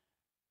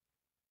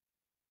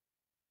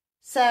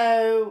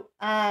 So,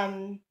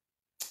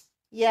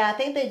 yeah, I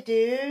think they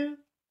do.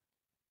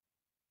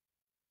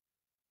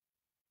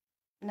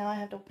 Now I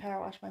have to power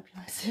wash my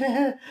penis.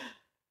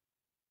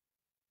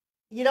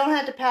 You don't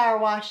have to power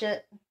wash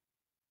it.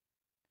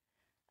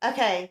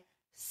 Okay,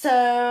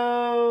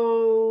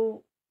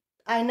 so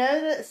I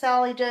know that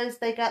Sally Joe's,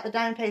 they got the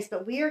diamond paste,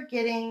 but we are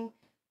getting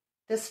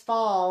this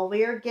fall,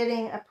 we are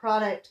getting a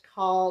product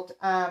called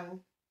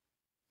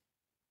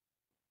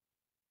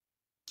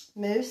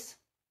Mousse.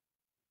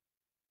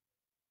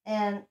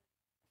 And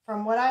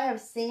from what I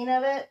have seen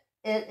of it,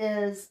 it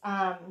is,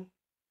 I'm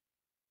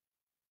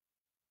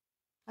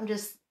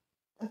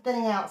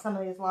thinning out some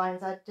of these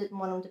lines. I didn't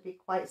want them to be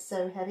quite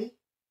so heavy.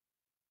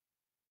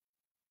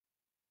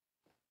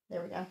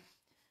 There we go.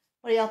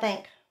 What do y'all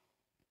think?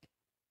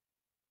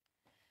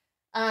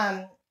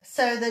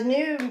 So the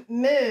new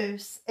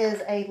mousse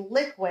is a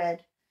liquid,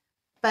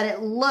 but it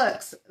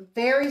looks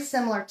very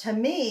similar to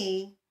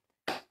me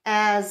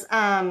as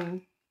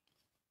the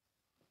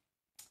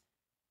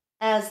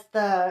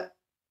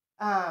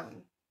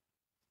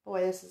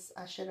boy, this is,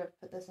 I should have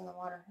put this in the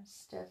water. It's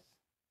stiff.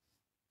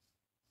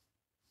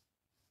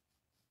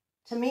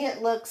 To me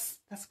it looks,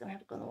 that's gonna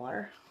have to go in the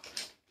water.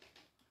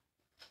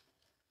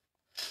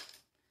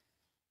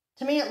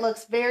 To me it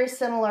looks very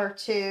similar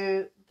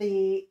to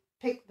the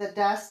pick the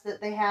dust that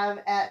they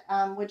have at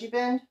Would You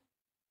Bend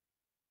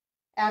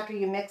after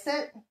you mix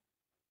it.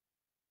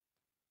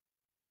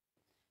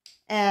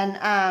 And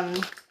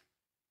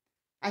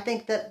I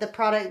think that the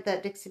product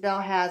that Dixie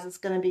Belle has is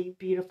going to be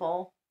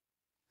beautiful.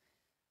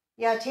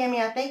 Yeah,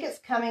 Tammy, I think it's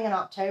coming in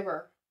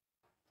October.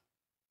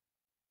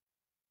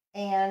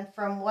 And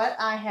from what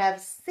I have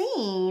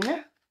seen,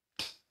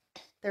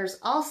 there's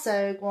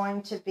also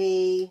going to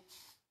be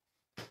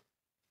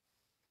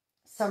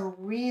some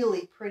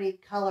really pretty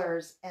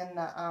colors in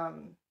the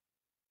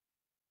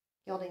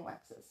gilding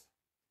waxes.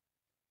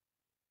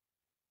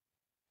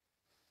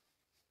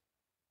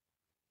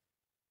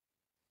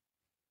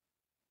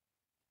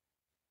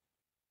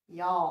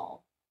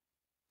 Y'all,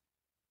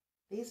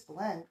 these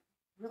blend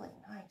really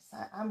nice.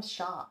 I'm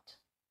shocked.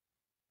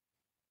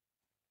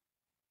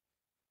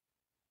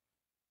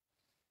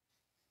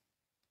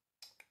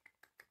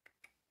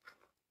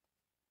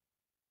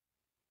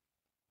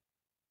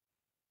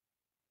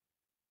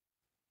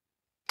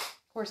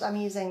 Of course, I'm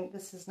using,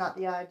 this is not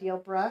the ideal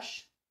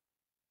brush.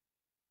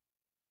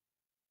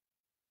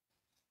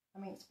 I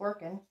mean, it's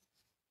working.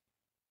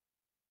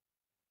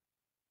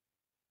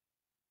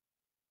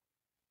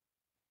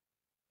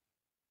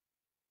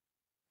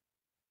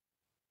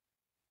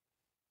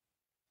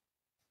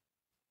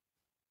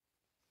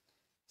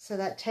 So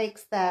that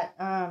takes that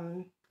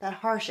that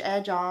harsh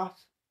edge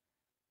off.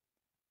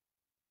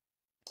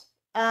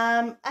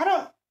 I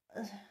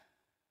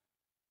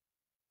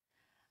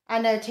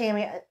know,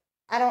 Tammy,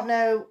 I don't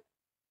know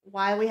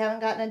why we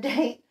haven't gotten a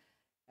date.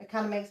 It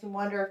kind of makes me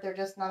wonder if they're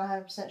just not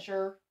 100%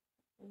 sure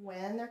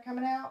when they're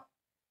coming out.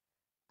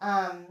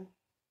 I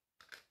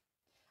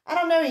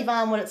don't know,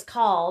 Yvonne, what it's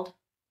called.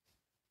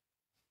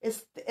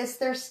 Is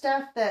there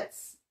stuff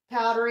that's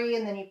powdery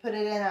and then you put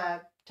it in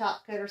a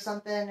top coat or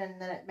something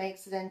and then it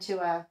makes it into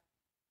a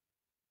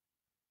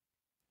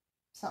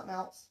something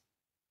else?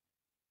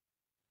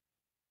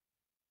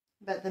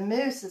 But the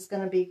mousse is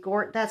going to be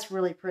gorgeous. That's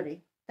really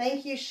pretty.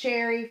 Thank you,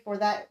 Sherry, for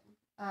that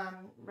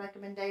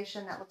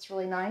recommendation. That looks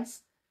really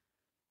nice.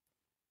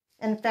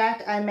 In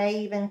fact, I may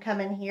even come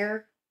in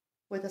here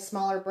with a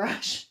smaller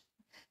brush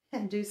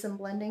and do some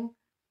blending.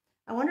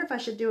 I wonder if I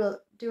should do it.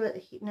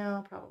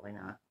 No, probably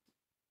not.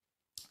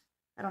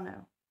 I don't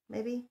know.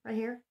 Maybe right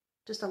here,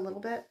 just a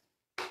little bit.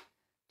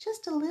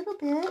 Just a little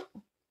bit.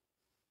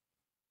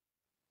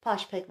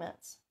 Posh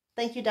Pigments.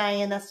 Thank you,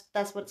 Diane.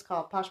 That's what it's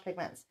called. Posh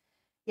Pigments.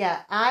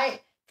 Yeah,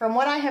 from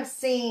what I have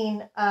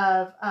seen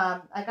of,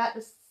 I got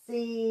to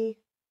see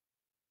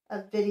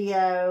a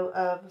video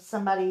of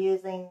somebody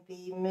using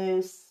the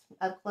mousse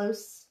up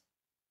close,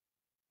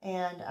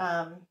 and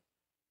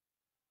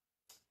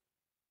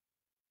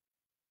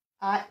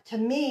to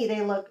me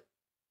they look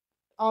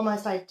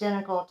almost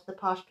identical to the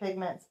Posh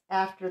Pigments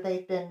after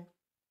they've been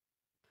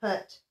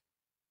put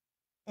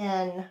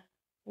in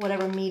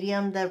whatever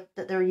medium that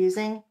they're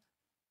using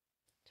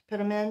to put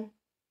them in.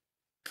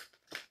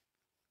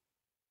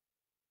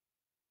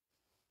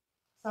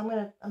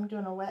 So I'm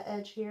doing a wet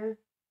edge here.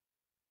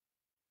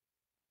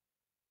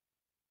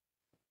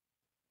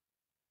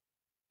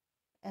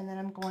 And then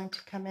I'm going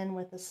to come in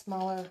with a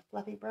smaller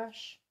fluffy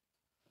brush.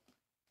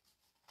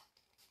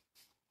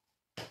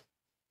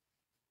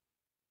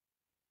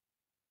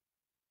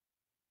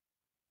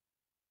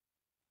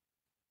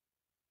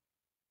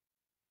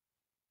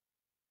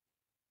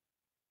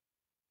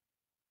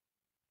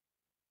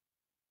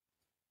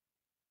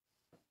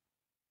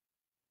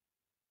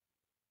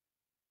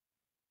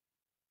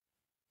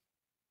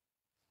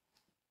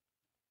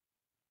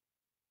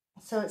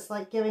 So it's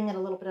like giving it a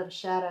little bit of a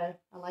shadow.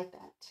 I like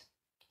that.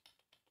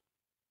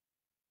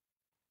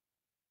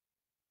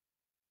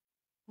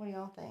 What do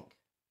y'all think?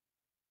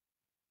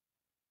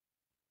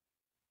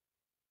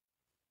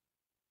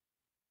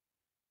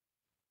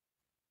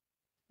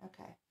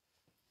 Okay.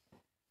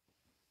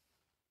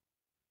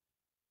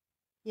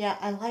 Yeah,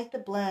 I like the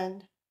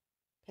blend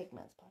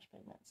pigments, Posh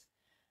Pigments.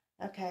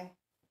 Okay.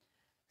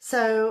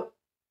 So,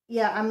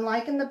 yeah, I'm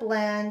liking the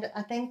blend.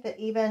 I think that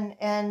even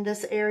in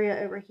this area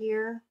over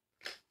here,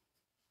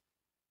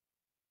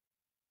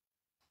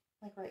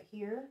 like right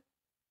here,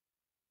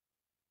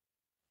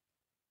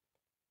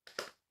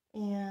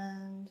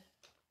 and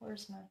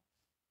where's my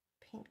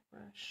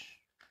paintbrush?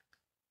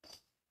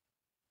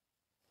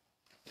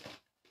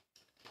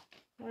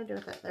 What do I do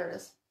with that? There it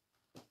is.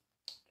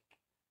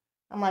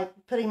 I'm like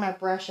putting my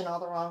brush in all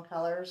the wrong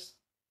colors.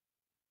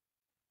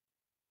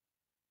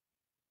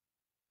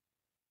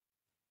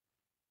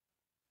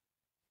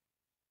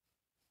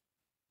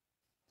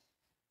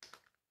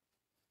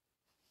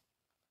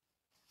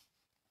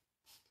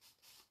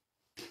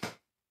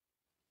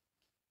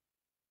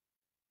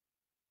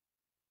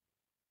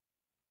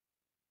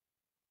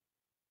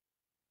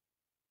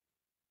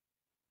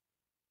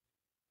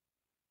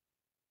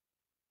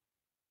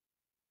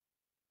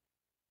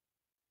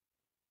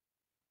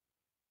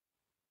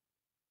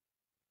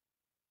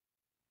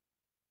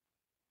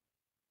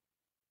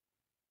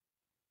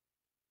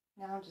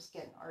 Now I'm just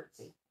getting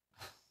artsy.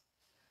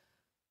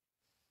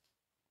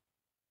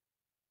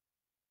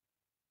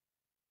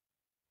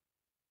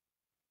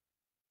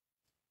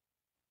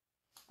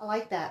 I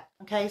like that.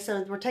 Okay,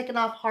 so we're taking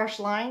off harsh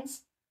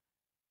lines.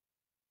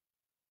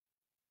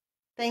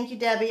 Thank you,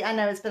 Debbie. I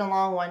know it's been a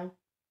long one.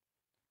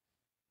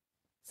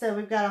 So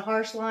we've got a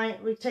harsh line.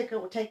 We take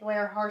away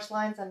our harsh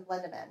lines and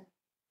blend them in.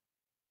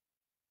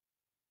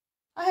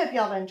 I hope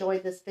y'all have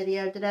enjoyed this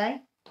video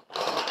today.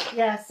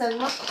 Yeah, so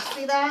look,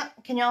 see that?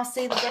 Can y'all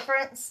see the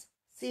difference?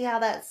 See how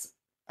that's,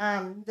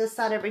 this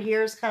side over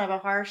here is kind of a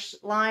harsh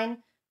line,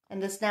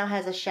 and this now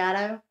has a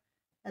shadow.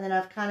 And then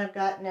I've kind of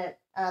gotten it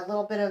a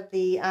little bit of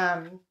the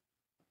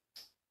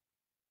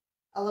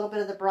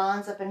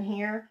bronze up in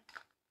here.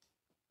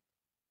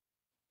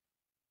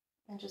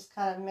 And just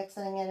kind of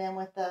mixing it in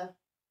with the,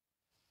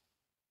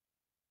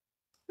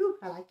 ooh,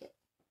 I like it.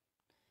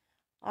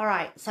 All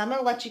right, so I'm going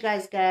to let you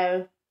guys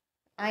go.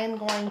 I am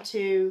going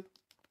to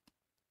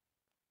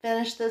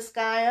finish this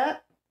guy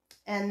up,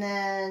 and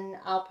then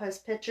I'll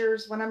post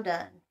pictures when I'm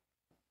done.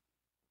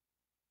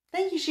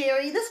 Thank you,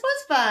 Sherry. This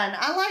was fun.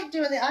 I like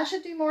doing it. I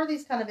should do more of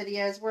these kind of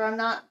videos where I'm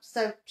not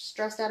so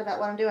stressed out about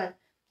what I'm doing.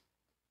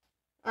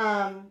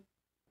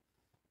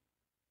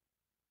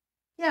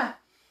 Yeah.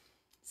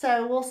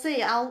 So we'll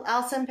see.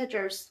 I'll send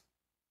pictures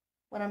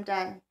when I'm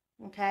done.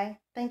 Okay.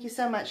 Thank you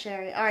so much,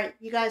 Sherry. All right,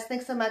 you guys,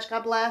 thanks so much.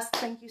 God bless.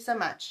 Thank you so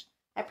much.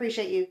 I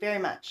appreciate you very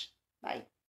much. Bye.